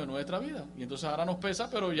tuvimos en nuestra vida. Y entonces ahora nos pesa,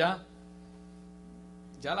 pero ya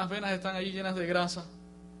las venas están ahí llenas de grasa.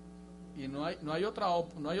 Y no hay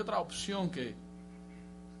otra opción que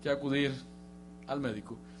acudir al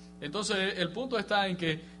médico. Entonces el punto está en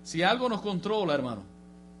que si algo nos controla, hermano,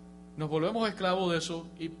 nos volvemos esclavos de eso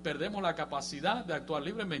y perdemos la capacidad de actuar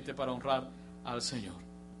libremente para honrar al Señor.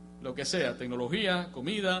 Lo que sea, tecnología,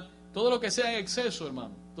 comida, todo lo que sea en exceso,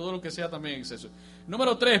 hermano, todo lo que sea también en exceso.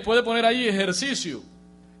 Número 3, puede poner ahí ejercicio.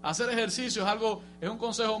 Hacer ejercicio es un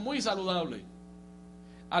consejo muy saludable.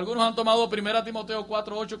 Algunos han tomado 1 Timoteo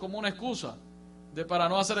 4:8 como una excusa para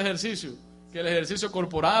no hacer ejercicio, que el ejercicio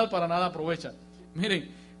corporal para nada aprovecha. Miren,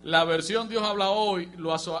 la versión Dios habla hoy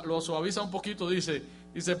lo suaviza un poquito, dice,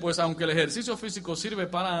 pues aunque el ejercicio físico sirve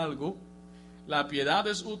para algo, la piedad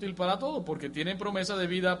es útil para todo, porque tienen promesa de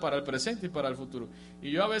vida para el presente y para el futuro.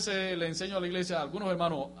 Y yo a veces le enseño a la iglesia, a algunos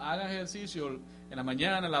hermanos, hagan ejercicio en la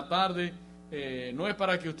mañana, en la tarde. No es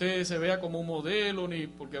para que usted se vea como un modelo, ni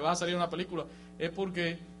porque va a salir una película, es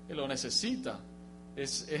porque lo necesita.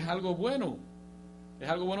 Es algo bueno, es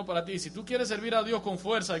algo bueno para ti. Si tú quieres servir a Dios con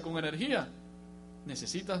fuerza y con energía,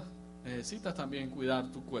 necesitas también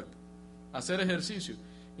cuidar tu cuerpo, hacer ejercicio.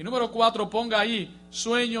 Y número 4, ponga ahí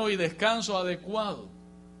sueño y descanso adecuado.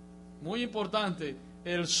 Muy importante,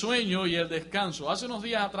 el sueño y el descanso. Hace unos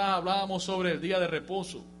días atrás hablábamos sobre el día de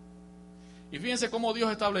reposo. Y fíjense cómo Dios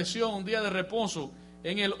estableció un día de reposo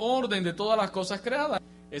en el orden de todas las cosas creadas.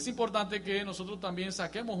 Es importante que nosotros también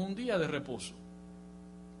saquemos un día de reposo.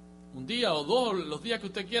 Un día o dos, los días que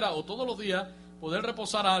usted quiera, o todos los días, poder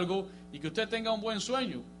reposar algo y que usted tenga un buen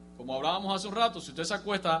sueño. Como hablábamos hace un rato, si usted se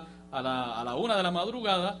acuesta a la 1 de la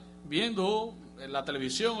madrugada viendo la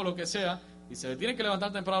televisión o lo que sea, y se tiene que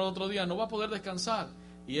levantar temprano el otro día, no va a poder descansar.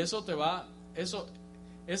 Y ese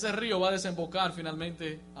río va a desembocar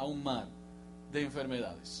finalmente a un mar de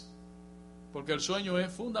enfermedades, porque el sueño es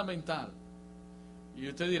fundamental. Y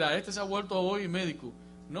usted dirá, se ha vuelto hoy médico.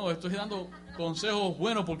 No, estoy dando consejos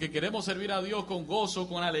buenos porque queremos servir a Dios con gozo,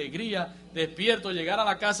 con alegría, despierto, llegar a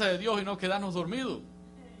la casa de Dios y no quedarnos dormidos.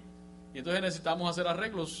 Y entonces necesitamos hacer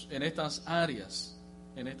arreglos en estas áreas.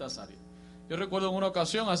 Yo recuerdo en una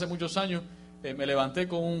ocasión, hace muchos años, me levanté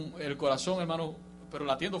con el corazón, hermano, pero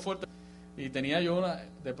latiendo fuerte, y tenía yo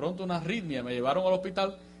de pronto una arritmia. Me llevaron al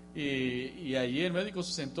hospital y allí el médico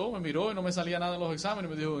se sentó, me miró y no me salía nada en los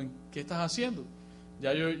exámenes. Me dijo, ¿qué estás haciendo?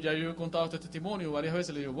 Ya yo he contado este testimonio varias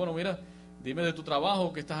veces. Le digo, bueno, mira, dime de tu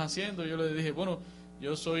trabajo, ¿qué estás haciendo? Yo le dije, bueno,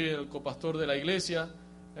 yo soy el copastor de la iglesia,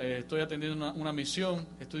 estoy atendiendo una misión,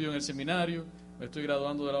 estudio en el seminario, me estoy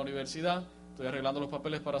graduando de la universidad, estoy arreglando los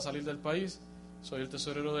papeles para salir del país, soy el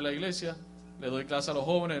tesorero de la iglesia, le doy clase a los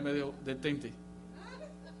jóvenes. Él me dijo, detente,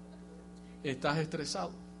 estás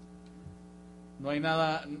estresado. no hay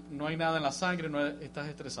nada en la sangre, no estás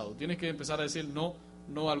estresado. Tienes que empezar a decir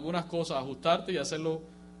no a algunas cosas, ajustarte y hacerlo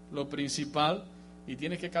lo principal, y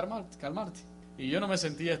tienes que calmarte. Y yo no me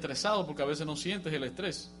sentía estresado porque a veces no sientes el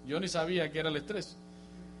estrés. Yo ni sabía qué era el estrés.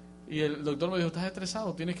 Y el doctor me dijo, estás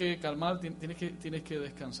estresado, tienes que calmar, tienes que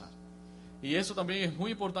descansar. Y eso también es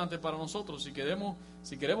muy importante para nosotros si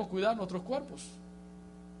queremos cuidar nuestros cuerpos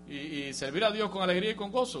y servir a Dios con alegría y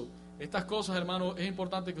con gozo. Estas cosas, hermano, es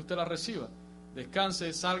importante que usted las reciba.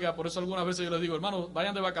 Descanse, salga. Por eso algunas veces yo les digo, hermano,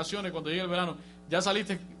 vayan de vacaciones cuando llegue el verano. Ya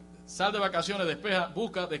saliste, sal de vacaciones, despeja,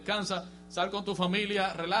 busca, descansa, sal con tu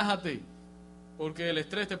familia, relájate. Porque el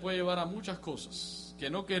estrés te puede llevar a muchas cosas que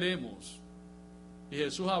no queremos. Y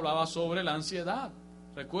Jesús hablaba sobre la ansiedad.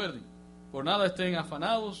 Recuerden, por nada estén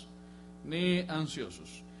afanados ni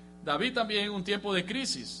ansiosos. David también en un tiempo de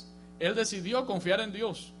crisis, él decidió confiar en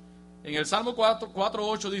Dios. En el Salmo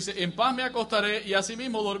 4:8 dice, en paz me acostaré y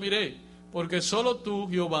asimismo dormiré, porque solo tú,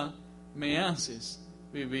 Jehová, me haces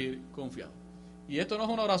vivir confiado. Y esto no es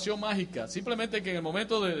una oración mágica, simplemente que en el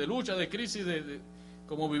momento de lucha, de crisis,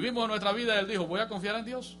 como vivimos en nuestra vida, él dijo, voy a confiar en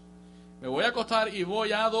Dios. Me voy a acostar y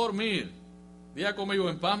voy a dormir. Diga conmigo,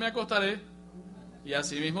 en paz me acostaré y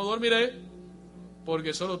asimismo dormiré,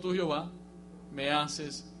 porque solo tú, Jehová, me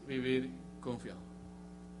haces vivir confiado.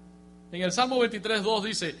 En el Salmo 23:2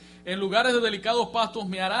 dice, en lugares de delicados pastos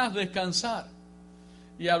me harás descansar.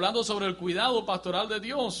 Y hablando sobre el cuidado pastoral de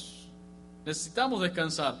Dios, necesitamos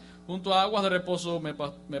descansar. Junto a aguas de reposo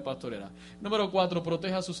me pastoreará. Número 4,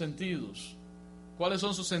 proteja sus sentidos. ¿Cuáles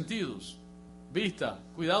son sus sentidos? Vista,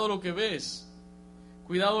 cuidado lo que ves.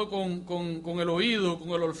 Cuidado con el oído, con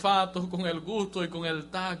el olfato, con el gusto y con el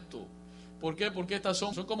tacto. ¿Por qué? Porque estas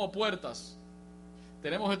son como puertas.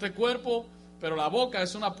 Tenemos este cuerpo, pero la boca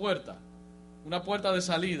es una puerta de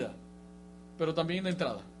salida, pero también de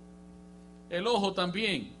entrada. El ojo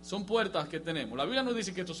también, son puertas que tenemos. La Biblia no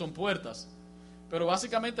dice que estos son puertas, pero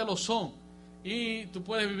básicamente lo son. Y tú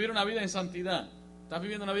puedes vivir una vida en santidad. Estás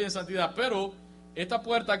viviendo una vida en santidad, pero esta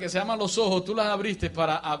puerta que se llaman los ojos, tú las abriste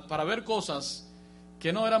para ver cosas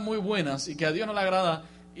que no eran muy buenas y que a Dios no le agrada.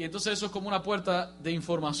 Y entonces eso es como una puerta de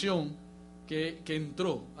información que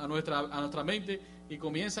entró a nuestra mente, y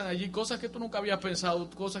comienzan allí cosas que tú nunca habías pensado,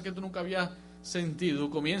 cosas que tú nunca habías sentido,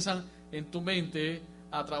 comienzan en tu mente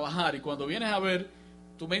a trabajar, y cuando vienes a ver,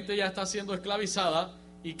 tu mente ya está siendo esclavizada.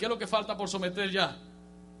 ¿Y qué es lo que falta por someter ya?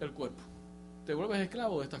 El cuerpo. Te vuelves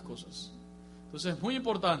esclavo de estas cosas. Entonces es muy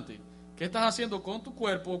importante, ¿qué estás haciendo con tu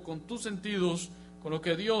cuerpo, con tus sentidos, con lo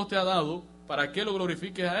que Dios te ha dado, para que lo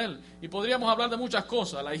glorifiques a Él? Y podríamos hablar de muchas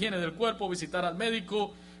cosas: la higiene del cuerpo, visitar al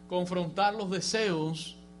médico, confrontar los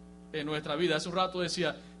deseos en nuestra vida. Hace un rato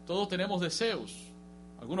decía, todos tenemos deseos,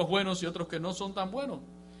 algunos buenos y otros que no son tan buenos.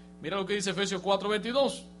 Mira lo que dice Efesios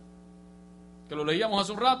 4:22, que lo leíamos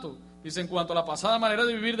hace un rato. Dice, en cuanto a la pasada manera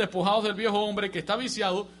de vivir, despojados del viejo hombre que está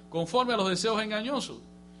viciado conforme a los deseos engañosos.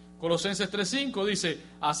 Colosenses 3:5 dice,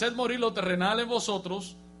 haced morir lo terrenal en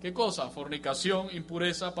vosotros. ¿Qué cosa? Fornicación,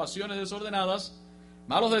 impureza, pasiones desordenadas,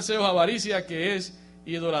 malos deseos, avaricia, que es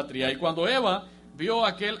idolatría. Y cuando Eva vio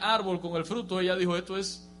aquel árbol con el fruto, ella dijo, esto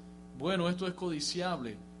es bueno, esto es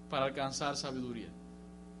codiciable para alcanzar sabiduría.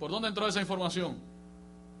 ¿Por dónde entró esa información?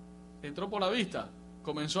 Entró por la vista.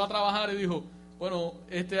 Comenzó a trabajar y dijo, bueno,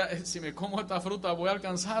 si me como esta fruta voy a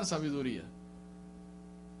alcanzar sabiduría.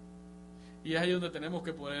 Y es ahí donde tenemos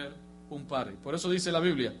que poner un pare. Por eso dice la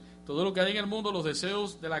Biblia, todo lo que hay en el mundo, los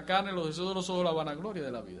deseos de la carne, los deseos de los ojos, la vanagloria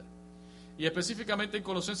de la vida. Y específicamente en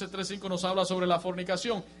Colosenses 3:5 nos habla sobre la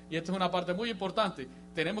fornicación, y esta es una parte muy importante.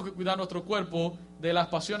 Tenemos que cuidar nuestro cuerpo de las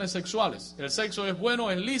pasiones sexuales. El sexo es bueno,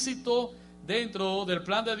 es lícito dentro del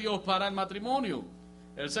plan de Dios para el matrimonio.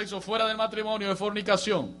 El sexo fuera del matrimonio es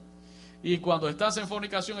fornicación, y cuando estás en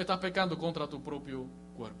fornicación estás pecando contra tu propio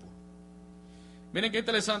cuerpo. Miren qué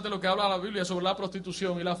interesante lo que habla la Biblia sobre la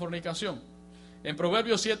prostitución y la fornicación. En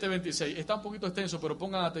Proverbios 7:26, está un poquito extenso, pero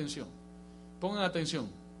pongan atención.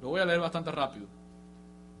 Lo voy a leer bastante rápido.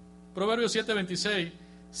 Proverbios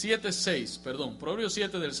 7:6, Proverbios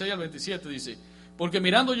 7 del 6 al 27 dice, porque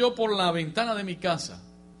mirando yo por la ventana de mi casa,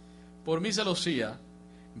 por mi celosía,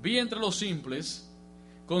 vi entre los simples,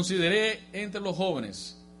 consideré entre los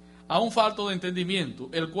jóvenes a un falto de entendimiento,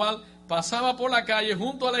 el cual pasaba por la calle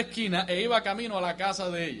junto a la esquina e iba camino a la casa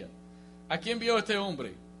de ella. ¿A quién vio este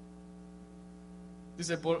hombre?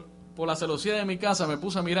 Dice, por la celosía de mi casa me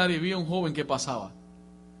puse a mirar y vi a un joven que pasaba.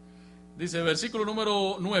 Dice, versículo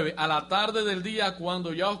número 9, a la tarde del día,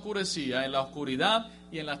 cuando ya oscurecía, en la oscuridad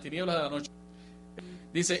y en las tinieblas de la noche.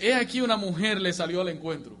 Dice, he aquí una mujer le salió al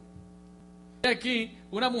encuentro. He aquí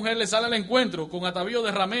una mujer le sale al encuentro con atavío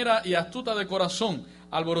de ramera y astuta de corazón,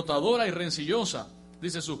 alborotadora y rencillosa,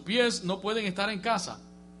 Dice, sus pies no pueden estar en casa.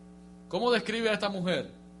 ¿Cómo describe a esta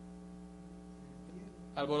mujer?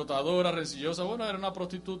 Alborotadora, rencillosa. Bueno, era una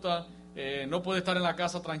prostituta, no puede estar en la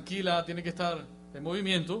casa tranquila, tiene que estar en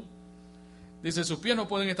movimiento. Dice, sus pies no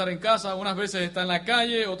pueden estar en casa, unas veces está en la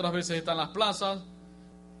calle, otras veces está en las plazas.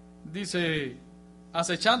 Dice,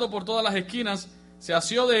 acechando por todas las esquinas, se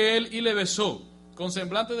asió de él y le besó. Con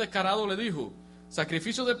semblante descarado le dijo,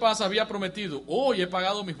 sacrificio de paz había prometido, hoy he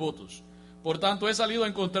pagado mis votos. Por tanto he salido a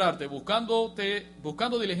encontrarte, buscando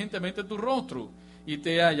diligentemente tu rostro, y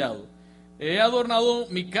te he hallado. He adornado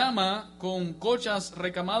mi cama con colchas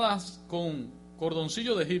recamadas con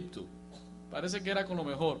cordoncillo de Egipto. Parece que era con lo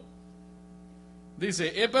mejor.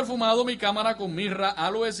 Dice, he perfumado mi cámara con mirra,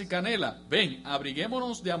 aloes y canela. Ven,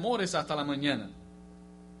 abriguémonos de amores hasta la mañana.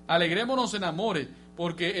 Alegrémonos en amores,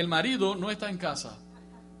 porque el marido no está en casa.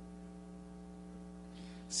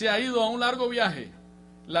 Se ha ido a un largo viaje.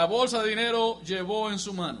 La bolsa de dinero llevó en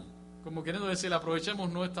su mano. Como queriendo decir,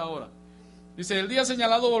 aprovechemos nuestra hora. Dice, el día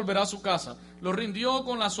señalado volverá a su casa. Lo rindió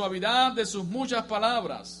con la suavidad de sus muchas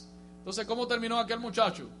palabras. Entonces, ¿cómo terminó aquel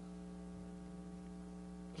muchacho?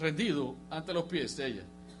 Rendido ante los pies de ella.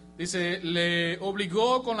 Dice, le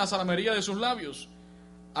obligó con la zalamería de sus labios.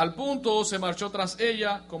 Al punto se marchó tras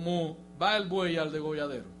ella como va el buey al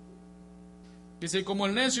degolladero. Dice, como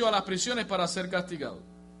el necio a las prisiones para ser castigado.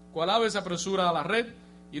 Cual ave se apresura a la red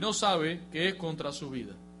y no sabe que es contra su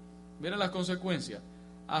vida. Miren las consecuencias.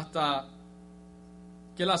 Hasta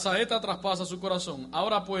que la saeta traspasa su corazón.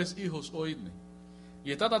 Ahora pues, hijos, oídme.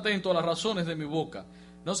 Y estad atentos a las razones de mi boca.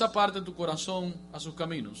 No se aparte tu corazón a sus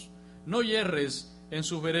caminos. No yerres en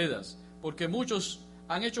sus veredas, porque muchos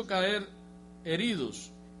han hecho caer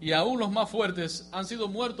heridos, y aún los más fuertes han sido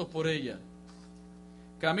muertos por ella.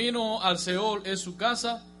 Camino al Seol es su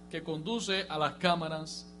casa, que conduce a las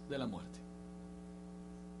cámaras de la muerte.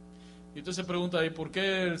 Y usted se pregunta ahí, ¿por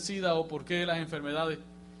qué el SIDA o por qué las enfermedades?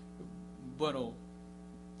 Bueno,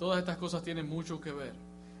 todas estas cosas tienen mucho que ver.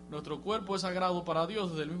 Nuestro cuerpo es sagrado para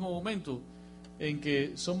Dios desde el mismo momento en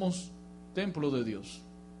que somos templo de Dios.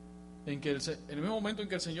 En el mismo momento en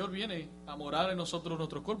que el Señor viene a morar en nosotros,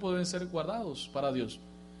 nuestros cuerpos deben ser guardados para Dios.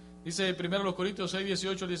 Dice 1 Corintios 6,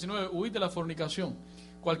 18 al 19, huid de la fornicación.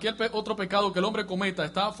 Cualquier otro pecado que el hombre cometa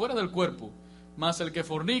está fuera del cuerpo, mas el que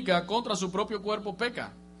fornica contra su propio cuerpo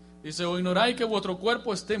peca. Dice, o ignoráis que vuestro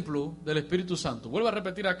cuerpo es templo del Espíritu Santo. Vuelvo a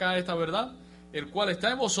repetir acá esta verdad, el cual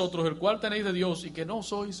está en vosotros, el cual tenéis de Dios y que no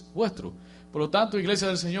sois vuestro. Por lo tanto, iglesia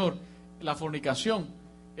del Señor, la fornicación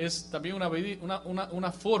es también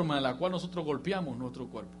una forma en la cual nosotros golpeamos nuestro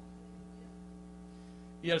cuerpo.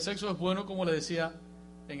 Y el sexo es bueno, como le decía,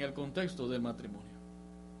 en el contexto del matrimonio.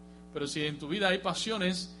 Pero si en tu vida hay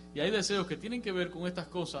pasiones y hay deseos que tienen que ver con estas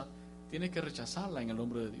cosas, tienes que rechazarla en el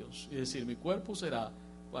nombre de Dios y decir, mi cuerpo será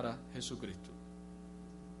para Jesucristo.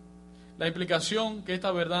 La implicación que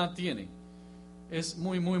esta verdad tiene es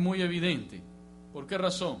muy evidente. ¿Por qué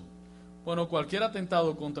razón? Bueno, cualquier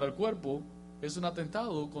atentado contra el cuerpo es un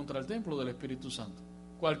atentado contra el templo del Espíritu Santo.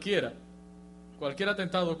 Cualquier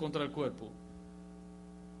atentado contra el cuerpo.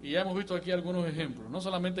 Y ya hemos visto aquí algunos ejemplos. No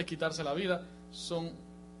solamente es quitarse la vida, son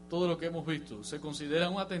todo lo que hemos visto. Se considera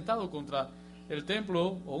un atentado contra el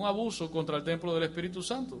templo o un abuso contra el templo del Espíritu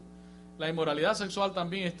Santo. La inmoralidad sexual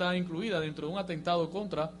también está incluida dentro de un atentado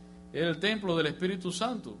contra el templo del Espíritu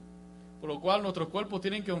Santo. Por lo cual nuestros cuerpos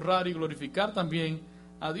tienen que honrar y glorificar también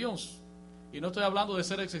a Dios. Y no estoy hablando de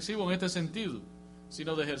ser excesivo en este sentido,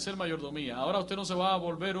 sino de ejercer mayordomía. Ahora usted no se va a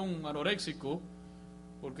volver un anoréxico,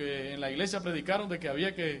 porque en la iglesia predicaron de que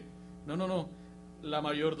había que... No. La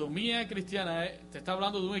mayordomía cristiana te está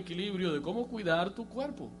hablando de un equilibrio de cómo cuidar tu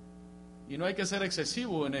cuerpo. Y no hay que ser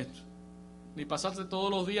excesivo en esto. Ni pasarte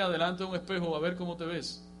todos los días delante de un espejo a ver cómo te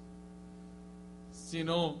ves.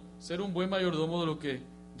 Sino ser un buen mayordomo de lo que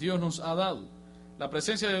Dios nos ha dado. La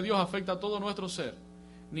presencia de Dios afecta a todo nuestro ser.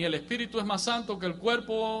 Ni el espíritu es más santo que el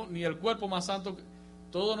cuerpo, ni el cuerpo más santo que...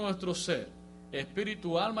 Todo nuestro ser,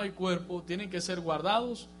 espíritu, alma y cuerpo, tienen que ser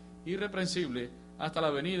guardados irreprensibles hasta la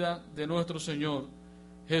venida de nuestro Señor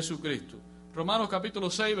Jesucristo. Romanos capítulo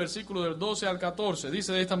 6, versículo del 12 al 14,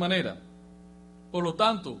 dice de esta manera: por lo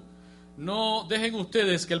tanto, no dejen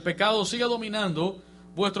ustedes que el pecado siga dominando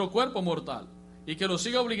vuestro cuerpo mortal y que lo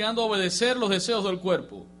siga obligando a obedecer los deseos del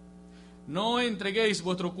cuerpo. No entreguéis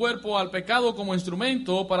vuestro cuerpo al pecado como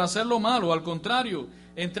instrumento para hacer lo malo. Al contrario,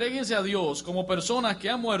 entréguense a Dios como personas que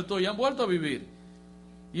han muerto y han vuelto a vivir.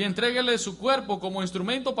 Y entréguenle su cuerpo como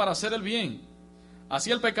instrumento para hacer el bien. Así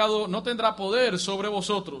el pecado no tendrá poder sobre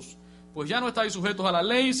vosotros, pues ya no estáis sujetos a la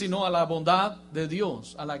ley, sino a la bondad de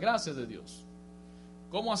Dios, a la gracia de Dios.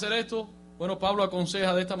 ¿Cómo hacer esto? Bueno, Pablo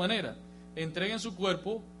aconseja de esta manera: entreguen su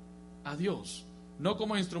cuerpo a Dios. no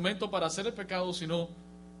como instrumento para hacer el pecado, sino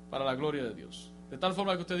para la gloria de Dios. De tal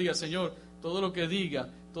forma que usted diga, Señor, todo lo que diga,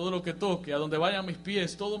 todo lo que toque, a donde vayan mis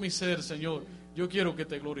pies, todo mi ser, Señor, yo quiero que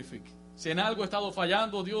te glorifique. Si en algo he estado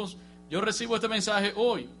fallando, Dios, yo recibo este mensaje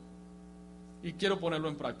hoy y quiero ponerlo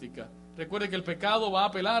en práctica. Recuerde que el pecado va a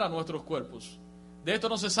apelar a nuestros cuerpos. De esto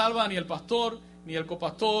no se salva ni el pastor, ni el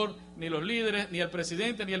copastor, ni los líderes, ni el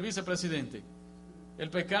presidente, ni el vicepresidente. El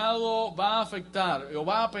pecado va a afectar o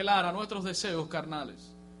va a apelar a nuestros deseos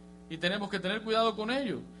carnales. Y tenemos que tener cuidado con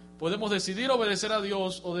ello. Podemos decidir obedecer a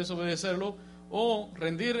Dios o desobedecerlo, o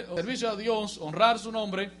rendir servicio a Dios, honrar su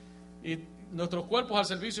nombre y nuestros cuerpos al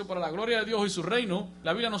servicio para la gloria de Dios y su reino.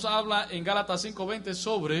 La Biblia nos habla en Gálatas 5:20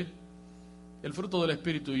 sobre el fruto del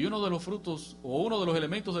Espíritu, y uno de los frutos o uno de los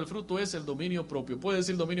elementos del fruto es el dominio propio. ¿Puede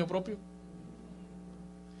decir dominio propio?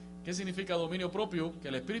 ¿Qué significa dominio propio? Que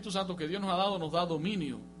el Espíritu Santo que Dios nos ha dado nos da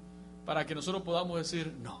dominio para que nosotros podamos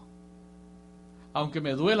decir no. Aunque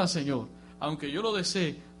me duela, Señor, aunque yo lo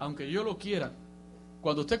desee, aunque yo lo quiera,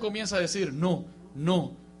 cuando usted comienza a decir no,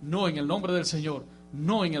 no, no en el nombre del Señor,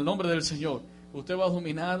 no en el nombre del Señor, usted va a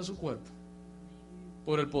dominar su cuerpo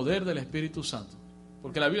por el poder del Espíritu Santo.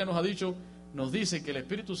 Porque la Biblia nos dice que el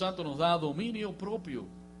Espíritu Santo nos da dominio propio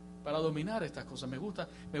para dominar estas cosas. Me gusta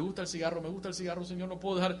el cigarro, Señor, no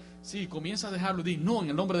puedo dejar. Sí, comienza a dejarlo y di no en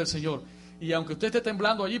el nombre del Señor. Y aunque usted esté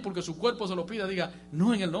temblando allí porque su cuerpo se lo pida, diga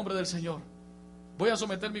no en el nombre del Señor. Voy a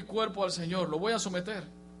someter mi cuerpo al Señor, lo voy a someter.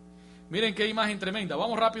 Miren qué imagen tremenda.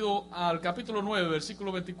 Vamos rápido al capítulo 9,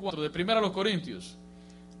 versículo 24 de 1 Corintios.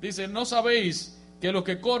 Dice, ¿no sabéis que los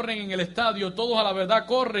que corren en el estadio, todos a la verdad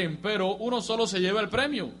corren, pero uno solo se lleva el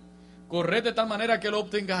premio? Corred de tal manera que lo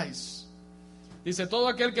obtengáis. Dice, todo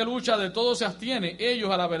aquel que lucha, de todo se abstiene,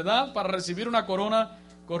 ellos a la verdad para recibir una corona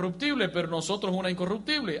corruptible, pero nosotros una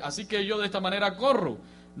incorruptible. Así que yo de esta manera corro,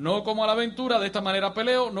 no como a la aventura, de esta manera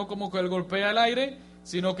peleo, no como que él golpea el aire,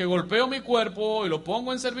 sino que golpeo mi cuerpo y lo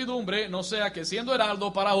pongo en servidumbre, no sea que siendo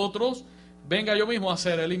heraldo para otros, venga yo mismo a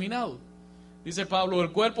ser eliminado. Dice Pablo,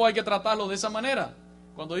 el cuerpo hay que tratarlo de esa manera.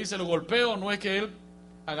 Cuando dice lo golpeo, no es que él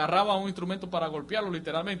agarraba un instrumento para golpearlo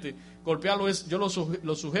literalmente. Golpearlo es, yo lo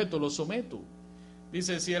sujeto, lo someto.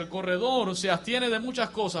 Dice, si el corredor se abstiene de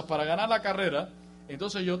muchas cosas para ganar la carrera,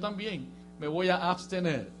 entonces yo también me voy a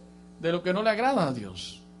abstener de lo que no le agrada a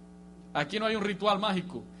Dios. Aquí no hay un ritual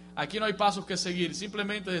mágico, aquí no hay pasos que seguir,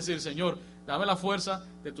 simplemente decir, Señor, dame la fuerza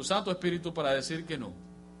de tu Santo Espíritu para decir que no.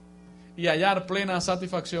 Y hallar plena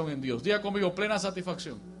satisfacción en Dios. Diga conmigo, plena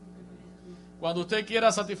satisfacción. Cuando usted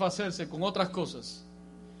quiera satisfacerse con otras cosas,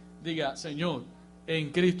 diga, Señor,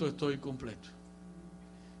 en Cristo estoy completo.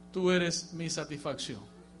 Tú eres mi satisfacción.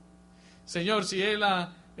 Señor, si es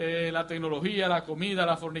la tecnología, la comida,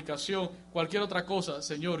 la fornicación, cualquier otra cosa,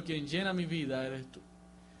 Señor, quien llena mi vida eres tú.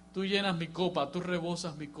 Tú llenas mi copa, tú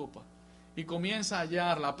rebosas mi copa. Y comienza a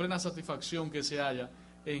hallar la plena satisfacción que se halla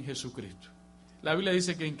en Jesucristo. La Biblia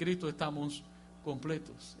dice que en Cristo estamos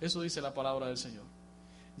completos. Eso dice la palabra del Señor.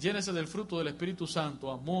 Llénese del fruto del Espíritu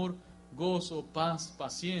Santo, amor, gozo, paz,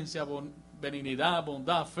 paciencia, benignidad,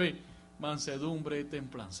 bondad, fe, mansedumbre,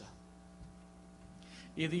 templanza.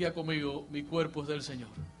 Y diga conmigo, mi cuerpo es del Señor.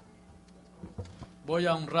 Voy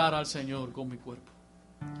a honrar al Señor con mi cuerpo.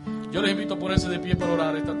 Yo les invito a ponerse de pie para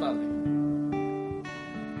orar esta tarde.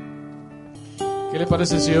 ¿Qué les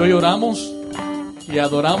parece si hoy oramos y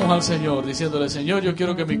adoramos al Señor, diciéndole, Señor, yo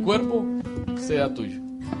quiero que mi cuerpo sea tuyo?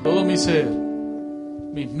 Todo mi ser,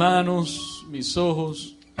 mis manos, mis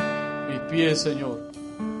ojos, mis pies, Señor,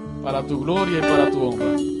 para tu gloria y para tu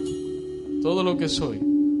honra. Todo lo que soy,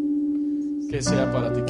 que sea para ti.